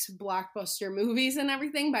Netflix blockbuster movies and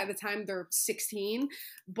everything by the time they're 16.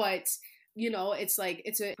 But you know, it's like,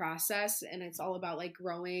 it's a process and it's all about like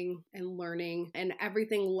growing and learning, and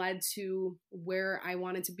everything led to where I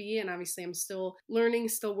wanted to be. And obviously I'm still learning,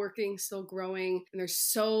 still working, still growing. And there's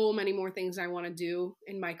so many more things I want to do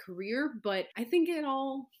in my career, but I think it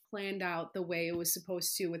all planned out the way it was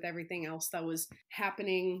supposed to with everything else that was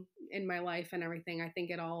happening in my life and everything. I think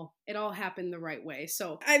it all happened the right way.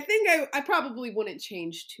 So I think I probably wouldn't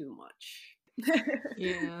change too much.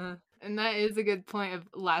 Yeah. And that is a good point of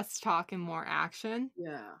less talk and more action.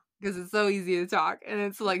 Yeah. Because it's so easy to talk and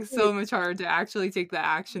it's like so much harder to actually take the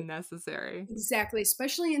action necessary. Exactly.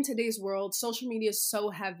 Especially in today's world, social media is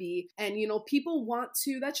so heavy, and, you know, people want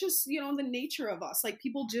to, that's just, you know, the nature of us. Like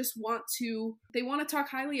people just they want to talk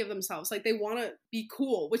highly of themselves. Like they want to be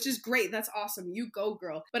cool, which is great. That's awesome. You go,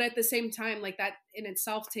 girl. But at the same time, like that in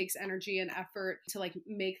itself takes energy and effort to like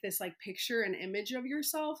make this like picture and image of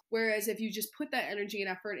yourself. Whereas if you just put that energy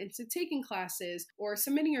and effort into taking classes or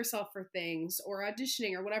submitting yourself for things or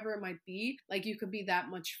auditioning or whatever it might be, like you could be that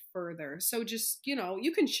much further. So just, you know,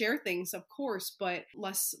 you can share things, of course, but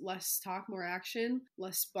less talk, more action,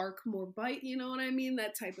 less bark, more bite, you know what I mean?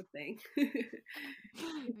 That type of thing.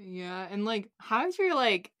 Yeah. And like, how's your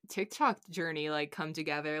like TikTok journey like come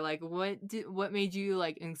together? Like what made you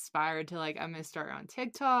like inspired to like, I'm gonna start on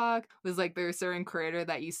TikTok? Was like there a certain creator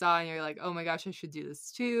that you saw and you're like, oh my gosh, I should do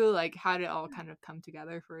this too? Like how did it all kind of come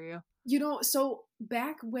together for you? You know, so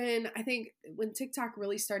back when TikTok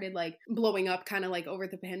really started like blowing up kind of like over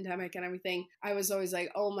the pandemic and everything, I was always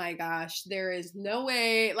like, oh my gosh, there is no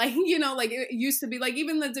way. Like, you know, like it used to be like,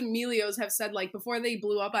 even the D'Amelios have said like before they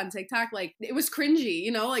blew up on TikTok, like it was cringy,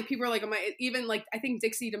 you know, like people are like, even like, I think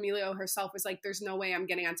Dixie D'Amelio herself was like, there's no way I'm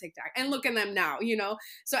getting on TikTok. And look at them now, you know?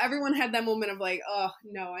 So everyone had that moment of like, oh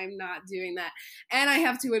no, I'm not doing that. And I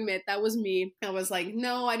have to admit, that was me. I was like,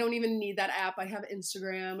 no, I don't even need that app. I have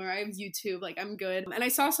Instagram or I have YouTube, like I'm good. And I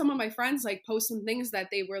saw some of my friends like post some things that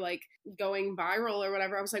they were like going viral or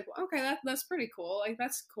whatever. I was like, well, okay, that's pretty cool. Like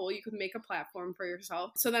that's cool. You could make a platform for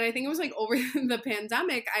yourself. So then I think it was like over the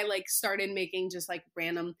pandemic, I like started making just like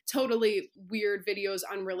random, totally weird videos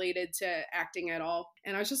unrelated to acting at all.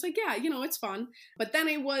 And I was just like, yeah, you know, it's fun. But then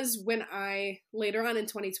it was when later on in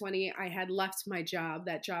 2020, I had left my job,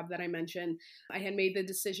 that job that I mentioned. I had made the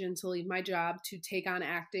decision to leave my job to take on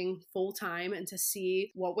acting full time and to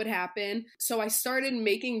see what would happen. So I started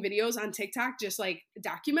making videos on TikTok, just like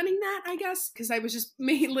documenting that, I guess, because I was just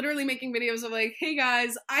literally making videos of like, hey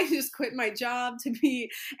guys, I just quit my job to be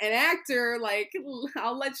an actor. Like,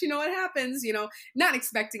 I'll let you know what happens, you know, not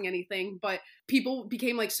expecting anything, but people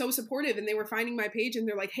became like so supportive and they were finding my page and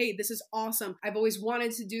they're like, hey, this is awesome. I've always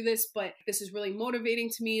wanted to do this, but this is really motivating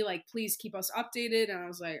to me. Like, please keep us updated. And I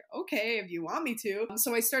was like, okay, if you want me to.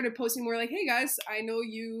 So I started posting more like, hey guys, I know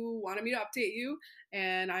you wanted me to update you.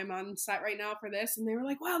 and I'm on set right now for this. And they were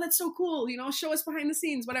like, wow, that's so cool. You know, show us behind the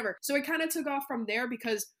scenes, whatever. So it kind of took off from there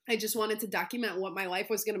because I just wanted to document what my life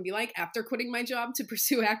was going to be like after quitting my job to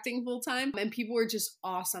pursue acting full time. And people were just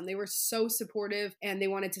awesome. They were so supportive and they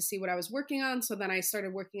wanted to see what I was working on. So then I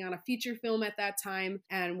started working on a feature film at that time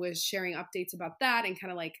and was sharing updates about that and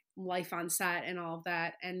kind of like life on set and all of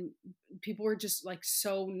that. And people were just like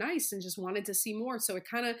so nice and just wanted to see more. So it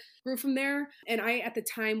kind of grew from there. And I, at the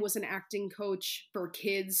time, was an acting coach for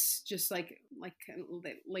kids, just like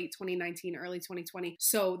late 2019, early 2020.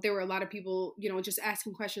 So there were a lot of people, you know, just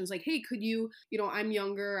asking questions like, hey, could you, you know, I'm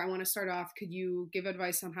younger, I want to start off, could you give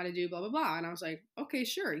advice on how to do blah, blah, blah. And I was like, okay,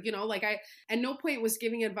 sure. You know, like I, at no point was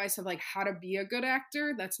giving advice of like how to be a good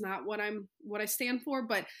actor. That's not what I stand for,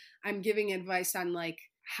 but I'm giving advice on like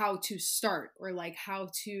how to start or like how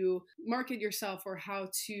to market yourself or how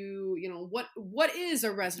to, you know, what is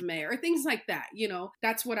a resume or things like that. You know,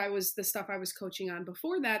 that's what the stuff I was coaching on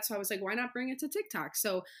before that. So I was like, why not bring it to TikTok?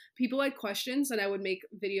 So people had questions and I would make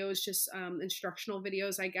videos, just instructional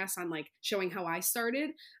videos, I guess, on like showing how I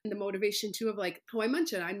started and the motivation too of like, how I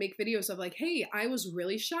mentioned, I'd make videos of like, hey, I was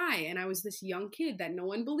really shy and I was this young kid that no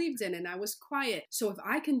one believed in and I was quiet. So if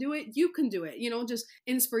I can do it, you can do it, you know, just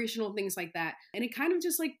inspirational things like that. And it kind of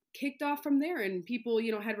just like kicked off from there, and people,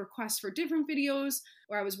 you know, had requests for different videos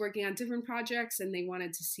or I was working on different projects and they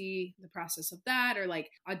wanted to see the process of that or like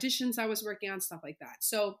auditions I was working on, stuff like that.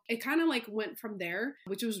 So it kind of like went from there,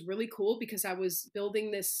 which was really cool because I was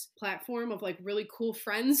building this platform of like really cool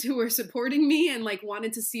friends who were supporting me and like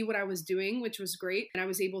wanted to see what I was doing, which was great. And I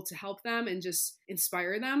was able to help them and just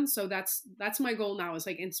inspire them. So that's my goal now, is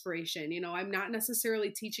like inspiration. You know, I'm not necessarily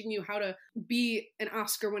teaching you how to be an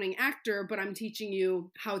Oscar-winning actor, but I'm teaching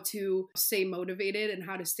you how to stay motivated and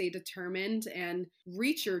how to stay determined and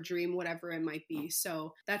reach your dream, whatever it might be.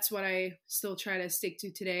 So that's what I still try to stick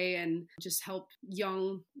to today and just help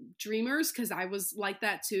young dreamers, because I was like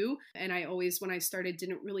that too. And I always, when I started,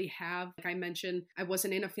 didn't really have, like I mentioned, I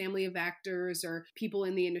wasn't in a family of actors or people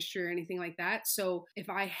in the industry or anything like that. So if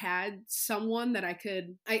I had someone that I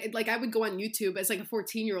would go on YouTube as like a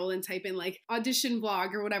 14-year-old and type in like audition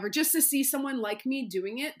vlog or whatever, just to see someone like me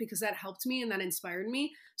doing it, because that helped me and that inspired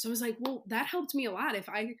me. So I was like, well, that helped me a lot. If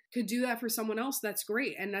I could do that for someone else, that's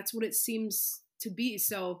great. And that's what it seems to be.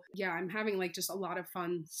 So yeah, I'm having like just a lot of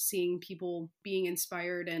fun seeing people being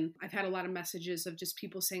inspired. And I've had a lot of messages of just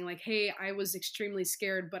people saying like, hey, I was extremely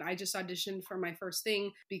scared, but I just auditioned for my first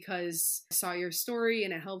thing because I saw your story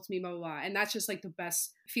and it helped me, blah, blah, blah. And that's just like the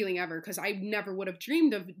best feeling ever, because I never would have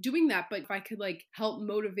dreamed of doing that. But if I could like help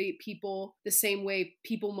motivate people the same way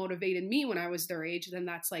people motivated me when I was their age, then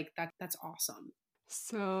that's like, that's awesome.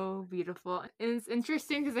 So beautiful. And it's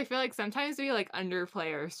interesting because I feel like sometimes we like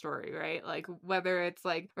underplay our story, right? Like whether it's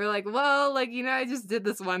like, we're like, well, like, you know, I just did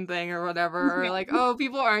this one thing or whatever, or like, oh,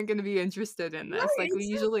 people aren't going to be interested in this. Right, Like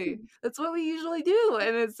that's what we usually do.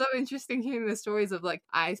 And it's so interesting hearing the stories of like,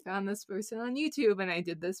 I found this person on YouTube and I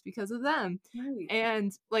did this because of them. Right.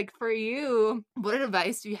 And like for you, what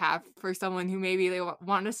advice do you have for someone who maybe they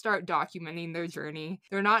want to start documenting their journey?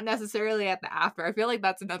 They're not necessarily at the after. I feel like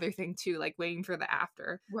that's another thing too, like waiting for the after.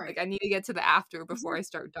 Right. Like I need to get to the after before I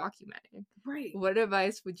start documenting. Right. What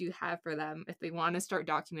advice would you have for them if they want to start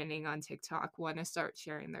documenting on TikTok, want to start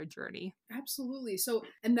sharing their journey? Absolutely. So,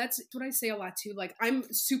 and that's what I say a lot too. Like, I'm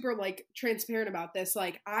super like transparent about this.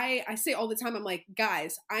 Like I say all the time, I'm like,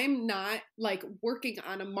 guys, I'm not like working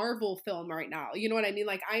on a Marvel film right now. You know what I mean?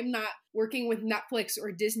 Like I'm not working with Netflix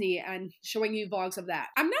or Disney and showing you vlogs of that.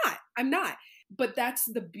 I'm not. But that's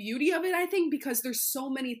the beauty of it, I think, because there's so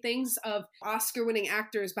many things of Oscar-winning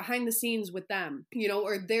actors behind the scenes with them, you know,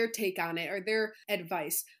 or their take on it or their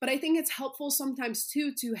advice. But I think it's helpful sometimes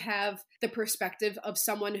too to have the perspective of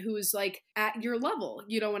someone who's like at your level,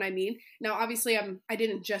 you know what I mean? Now, obviously, I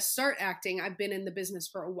didn't just start acting. I've been in the business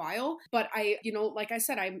for a while, but I, you know, like I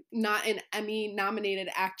said, I'm not an Emmy-nominated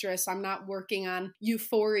actress. I'm not working on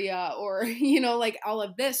Euphoria or, you know, like all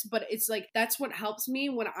of this, but it's like, that's what helps me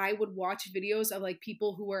when I would watch videos of like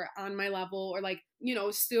people who are on my level or like, you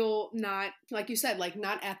know, still not, like you said, like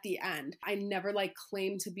not at the end. I never like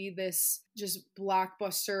claim to be this just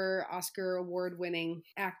blockbuster Oscar award winning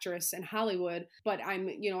actress in Hollywood, but I'm,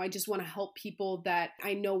 you know, I just want to help people that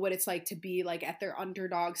I know what it's like to be like at their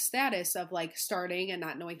underdog status of like starting and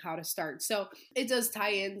not knowing how to start. So it does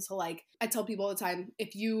tie into like, I tell people all the time,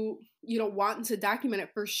 if you know, want to document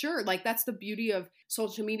it for sure. Like that's the beauty of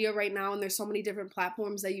social media right now. And there's so many different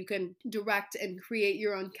platforms that you can direct and create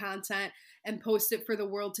your own content and post it for the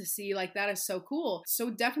world to see. Like, that is so cool. So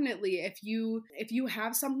definitely, if you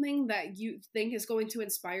have something that you think is going to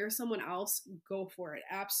inspire someone else, go for it.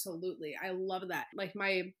 Absolutely. I love that. Like,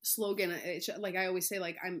 my slogan, like I always say,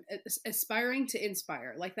 like, I'm aspiring to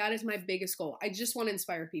inspire. Like, that is my biggest goal. I just want to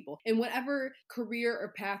inspire people in whatever career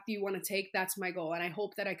or path you want to take. That's my goal. And I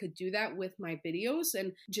hope that I could do that with my videos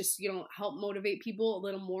and just, help motivate people a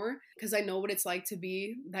little more, because I know what it's like to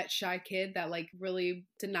be that shy kid that like really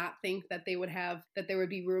did not think that there would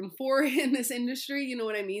be room for in this industry. You know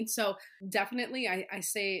what I mean? So definitely I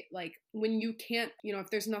say, like, when you can't, if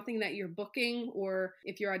there's nothing that you're booking, or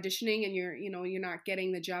if you're auditioning and you're not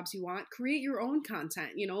getting the jobs you want, create your own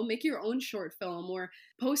content, make your own short film, or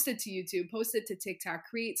post it to YouTube, post it to TikTok,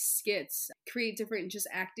 create skits, create different just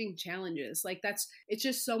acting challenges. Like, it's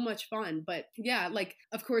just so much fun. But yeah, like,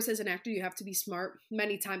 of course, as an actor, you have to be smart.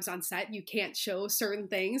 Many times on set, you can't show certain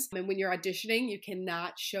things. And when you're auditioning, you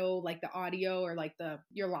cannot show like the audio or like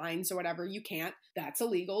your lines or whatever. You can't. That's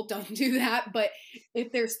illegal. Don't do that. But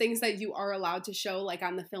if there's things that you are allowed to show, like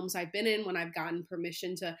on the films I've been in, when I've gotten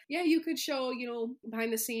permission to, yeah, you could show,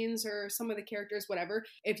 behind the scenes or some of the characters, whatever.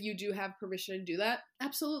 If you do have permission to do that,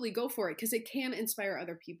 absolutely go for it, because it can inspire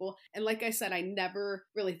other people. And like I said, I never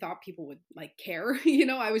really thought people would like care.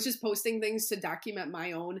 I was just posting things to document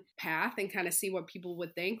my own path and kind of see what people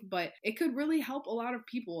would think. But it could really help a lot of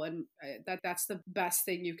people. And that's the best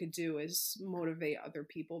thing you could do, is motivate other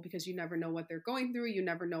people, because you never know what they're going through. You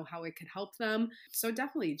never know how it could help them. So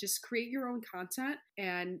definitely just create your own content,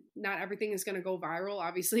 and not everything is going to go viral.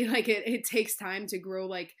 Obviously, like it takes time to grow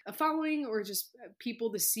like a following or just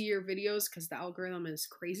people to see your videos, because the algorithm is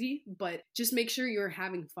crazy. But just make sure you're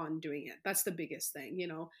having fun doing it. That's the biggest thing,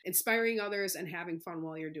 inspiring others and having fun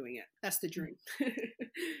while you're doing it. That's the dream.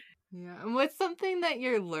 Yeah. And what's something that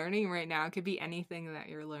you're learning right now? It could be anything that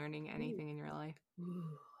you're learning, anything in your life.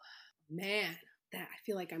 Ooh, man, that I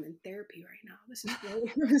feel like I'm in therapy right now. This is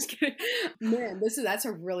really, I'm just kidding. Man, that's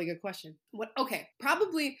a really good question. Okay,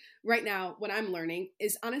 probably right now what I'm learning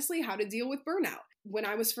is honestly how to deal with burnout. When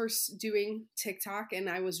I was first doing TikTok and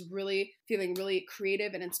I was really feeling really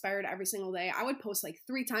creative and inspired every single day, I would post like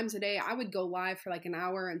 3 times a day. I would go live for like an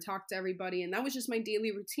hour and talk to everybody. And that was just my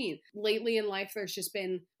daily routine. Lately in life, there's just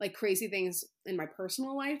been like crazy things in my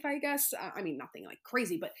personal life, I guess. I mean, nothing like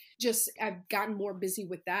crazy, but just I've gotten more busy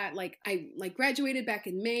with that. Like I graduated back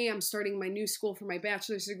in May. I'm starting my new school for my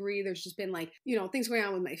bachelor's degree. There's just been like, things going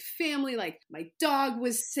on with my family. Like my dog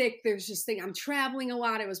was sick. There's just I'm traveling a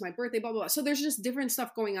lot. It was my birthday, blah, blah, blah. So there's just different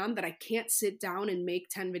stuff going on that I can't sit down and make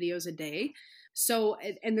 10 videos a day. So,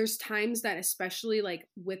 and there's times that, especially like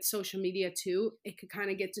with social media too, it could kind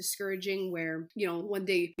of get discouraging where, one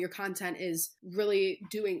day your content is really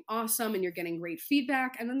doing awesome and you're getting great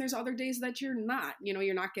feedback. And then there's other days that you're not,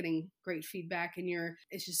 you're not getting great feedback and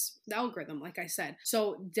it's just the algorithm, like I said.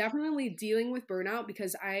 So definitely dealing with burnout,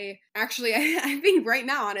 because I think right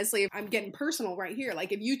now, honestly, I'm getting personal right here.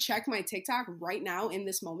 Like if you check my TikTok right now in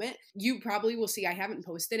this moment, you probably will see I haven't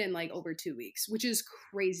posted in like over 2 weeks, which is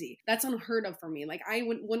crazy. That's unheard of for me. Like I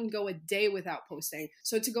wouldn't go a day without posting.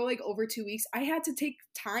 So to go like over 2 weeks, I had to take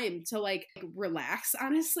time to like relax,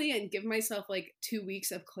 honestly, and give myself like 2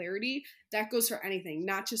 weeks of clarity. That goes for anything,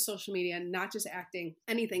 not just social media, not just acting,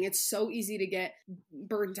 anything. It's so easy to get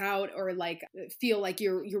burnt out or like feel like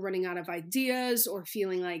you're running out of ideas, or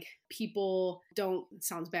feeling like people don't, it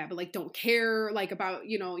sounds bad, but like don't care like about,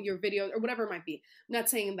 your video or whatever it might be. I'm not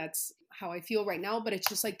saying that's how I feel right now, but it's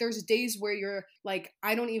just like there's days where you're like,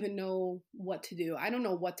 I don't even know what to do. I don't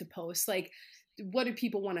know what to post. Like, what do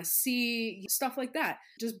people want to see? Stuff like that.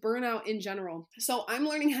 Just burnout in general. So I'm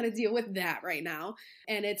learning how to deal with that right now.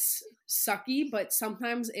 And it's sucky, but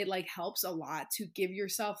sometimes it like helps a lot to give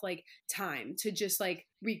yourself like time to just like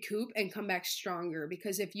recoup and come back stronger.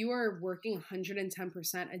 Because if you are working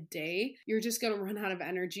 110% a day, you're just going to run out of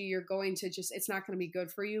energy. You're going to it's not going to be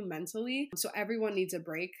good for you mentally. So everyone needs a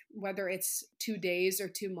break, whether it's 2 days or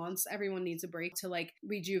 2 months, everyone needs a break to like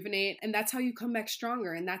rejuvenate. And that's how you come back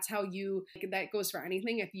stronger. And that's how that goes for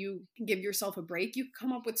anything. If you give yourself a break, you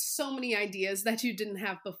come up with so many ideas that you didn't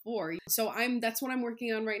have before. So that's what I'm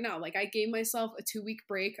working on right now. Like I gave myself a 2-week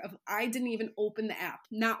break I didn't even open the app,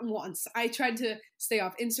 not once. I tried to stay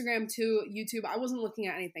off Instagram to YouTube. I wasn't looking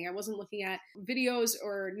at anything. I wasn't looking at videos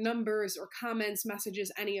or numbers or comments,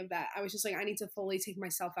 messages, any of that. I was just like, I need to fully take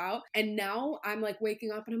myself out. And now I'm like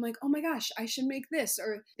waking up and I'm like, oh my gosh, I should make this,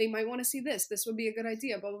 or they might want to see this. This would be a good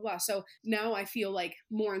idea, blah, blah, blah. So now I feel like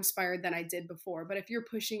more inspired than I did before. But if you're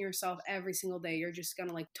pushing yourself every single day, you're just going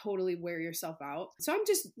to like totally wear yourself out. So I'm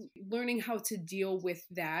just learning how to deal with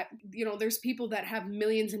that. There's people that have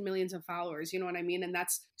millions and millions of followers, you know what I mean? And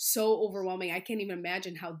that's so overwhelming. I can't even imagine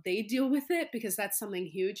imagine how they deal with it, because that's something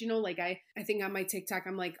huge. You know, like I think on my TikTok,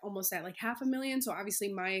 I'm like almost at like 500,000. So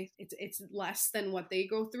obviously it's less than what they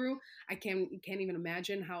go through. I can't even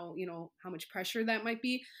imagine how, you know, how much pressure that might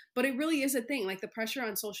be, but it really is a thing. Like the pressure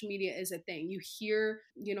on social media is a thing. You hear,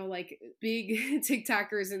 you know, like big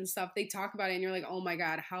TikTokers and stuff, they talk about it and you're like, oh my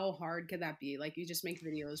God, how hard could that be? Like you just make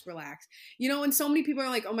videos, relax, you know, and so many people are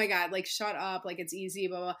like, oh my God, like shut up, like it's easy,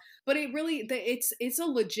 blah, blah. But it really, it's a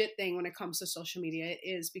legit thing when it comes to social media. It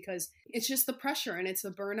is, because it's just the pressure and it's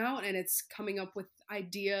the burnout and it's coming up with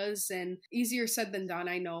ideas, and easier said than done.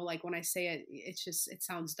 I know, like when I say it, it's just, it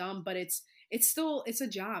sounds dumb, but it's still, it's a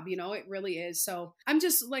job, you know, it really is. So I'm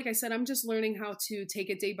just, like I said, I'm just learning how to take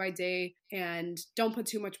it day by day and don't put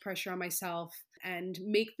too much pressure on myself and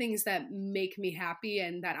make things that make me happy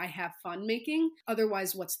and that I have fun making.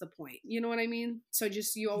 Otherwise, what's the point? You know what I mean? So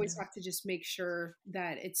just, you always have to just make sure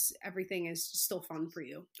that everything is still fun for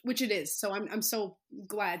you, which it is. So I'm so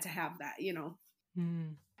glad to have that, you know.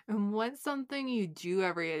 And what's something you do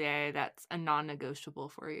every day that's a non-negotiable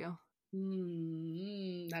for you?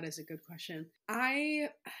 That is a good question. I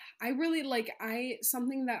really like,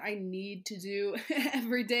 something that I need to do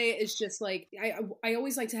every day is just like, I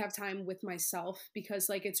always like to have time with myself, because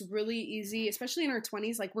like it's really easy, especially in our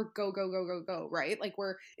 20s, like we're go, go, go, go, go, right? Like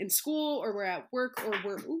we're in school or we're at work or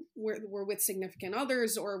we're with significant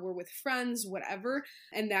others or we're with friends, whatever.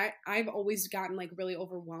 And that I've always gotten like really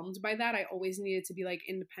overwhelmed by that. I always needed to be like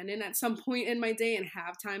independent at some point in my day and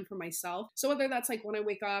have time for myself. So whether that's like when I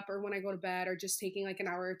wake up or when I go to bed, or just taking like an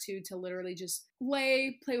hour or two to literally just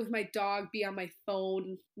play with my dog, be on my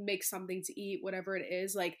phone, make something to eat, whatever it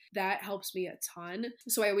is, like that helps me a ton.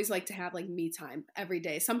 So I always like to have like me time every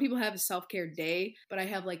day. Some people have a self-care day, but I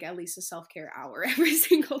have like at least a self-care hour every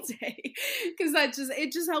single day, because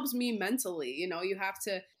it just helps me mentally. You know, you have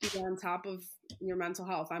to be on top of your mental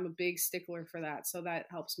health. I'm a big stickler for that, so that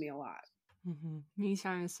helps me a lot. Me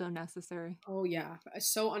time is so necessary. Oh yeah,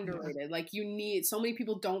 so underrated. Like so many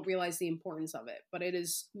people don't realize the importance of it, but it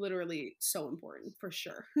is literally so important for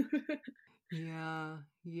sure. Yeah.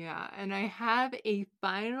 And I have a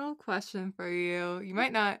final question for you. You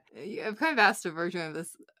might not, I've kind of asked a version of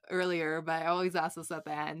this earlier, but I always ask this at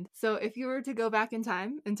the end. So if you were to go back in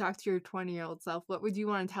time and talk to your 20-year-old self, what would you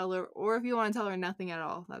want to tell her? Or if you want to tell her nothing at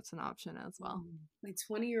all, that's an option as well. My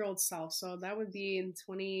 20-year-old self. So that would be in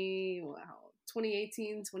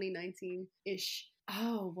 2018, 2019-ish.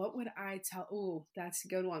 Oh, what would I tell? Oh, that's a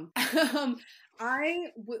good one.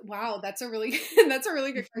 Wow, that's a really that's a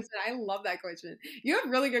really good question. I love that question. You have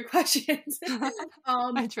really good questions.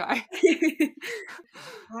 I try.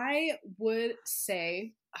 I would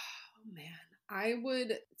say, oh man, I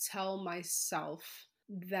would tell myself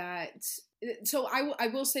that, so I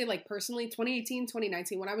will say, like personally, 2018,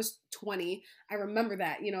 2019, when I was 20, I remember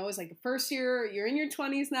that, you know, it was like the first year, you're in your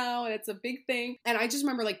 20s now, and it's a big thing. And I just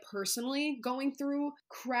remember like personally going through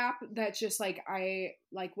crap that just like, I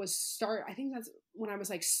think that's when I was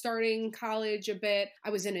like starting college a bit. I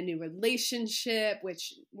was in a new relationship,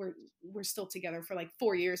 which we're still together for like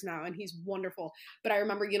 4 years now, and he's wonderful. But I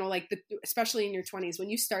remember, you know, like especially in your 20s, when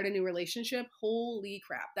you start a new relationship, holy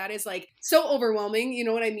crap, that is like so overwhelming. You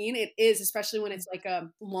know what I mean? It is, especially when it's like a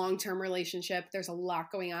long-term relationship. There's a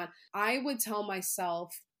lot going on. I would tell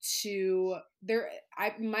myself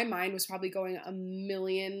my mind was probably going a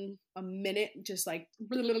million a minute, just like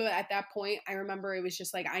blah, blah, blah. At that point, I remember it was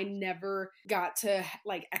just like I never got to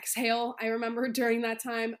like exhale. I remember during that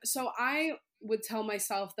time. So I would tell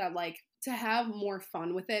myself that like to have more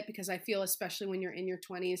fun with it, because I feel especially when you're in your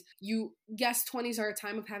 20s, 20s are a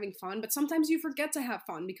time of having fun, but sometimes you forget to have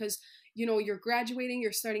fun because, you know, you're graduating,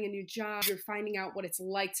 you're starting a new job, you're finding out what it's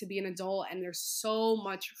like to be an adult, and there's so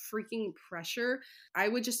much freaking pressure. I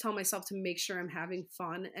would just tell myself to make sure I'm having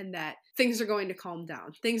fun and that things are going to calm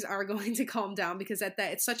down. Things are going to calm down, because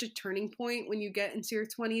it's such a turning point when you get into your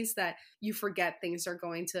 20s that you forget things are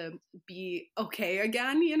going to be okay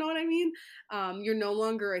again. You know what I mean? You're no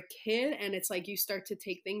longer a kid, and it's like you start to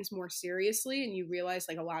take things more seriously and you realize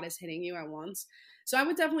like a lot is hitting you at once. So I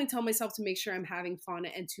would definitely tell myself to make sure I'm having fun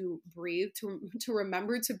and to breathe, to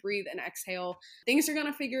remember to breathe and exhale. Things are going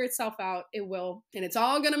to figure itself out. It will. And it's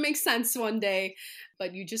all going to make sense one day.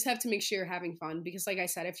 But you just have to make sure you're having fun, because like I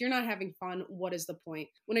said, if you're not having fun, what is the point?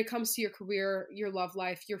 When it comes to your career, your love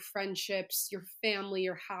life, your friendships, your family,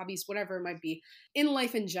 your hobbies, whatever it might be, in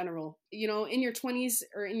life in general, you know, in your 20s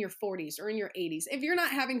or in your 40s or in your 80s, if you're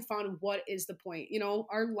not having fun, what is the point? You know,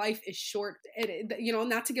 our life is short. You know,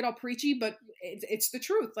 not to get all preachy, but it's the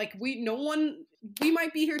truth. Like no one we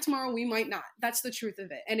might be here tomorrow, we might not. That's the truth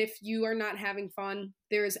of it. And if you are not having fun,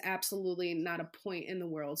 there is absolutely not a point in the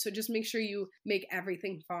world. So just make sure you make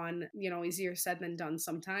everything fun. You know, easier said than done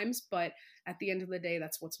sometimes, but at the end of the day,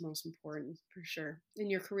 that's what's most important for sure in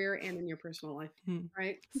your career and in your personal life,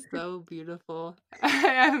 right? So beautiful.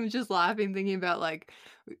 I'm just laughing thinking about like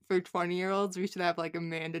for 20-year-olds, we should have like a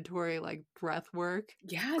mandatory like breath work.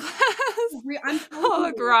 Yes. I'm all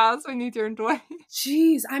across when you turn 20.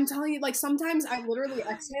 Jeez, I'm telling you, like sometimes I literally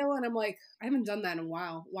exhale and I'm like, I haven't done that in a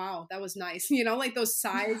while. Wow, that was nice. You know, like those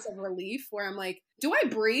sighs of relief where I'm like, do I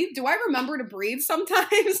breathe? Do I remember to breathe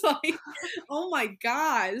sometimes? Like, oh my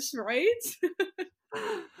gosh, right?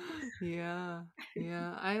 Yeah.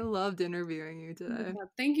 I loved interviewing you today.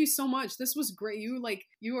 Thank you so much. This was great.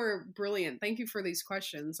 You are brilliant. Thank you for these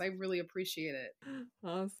questions. I really appreciate it.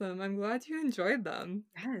 Awesome. I'm glad you enjoyed them.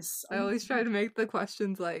 Yes. I always try to make the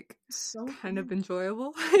questions like so kind of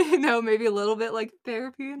enjoyable. You know, maybe a little bit like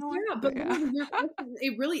therapy in a way. Yeah, but your questions,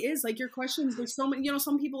 it really is like your questions. There's so many, you know,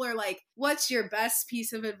 some people are like, what's your best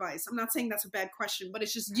piece of advice? I'm not saying that's a bad question, but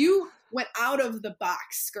it's just you went out of the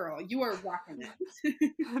box, girl. You are rocking it.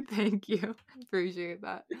 Thank you. Appreciate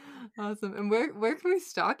that. Awesome. And where can we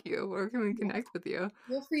stalk you? Where can we connect with you?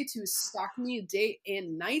 Feel free to stalk me day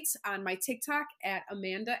and night on my TikTok at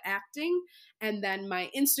Amanda Acting. And then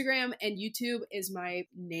my Instagram and YouTube is my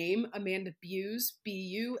name, Amanda Buhs,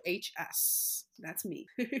 Buhs. That's me.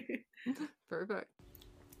 Perfect.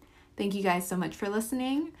 Thank you guys so much for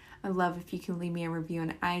listening. I'd love if you can leave me a review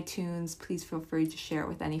on iTunes. Please feel free to share it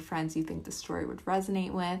with any friends you think the story would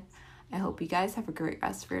resonate with. I hope you guys have a great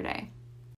rest of your day.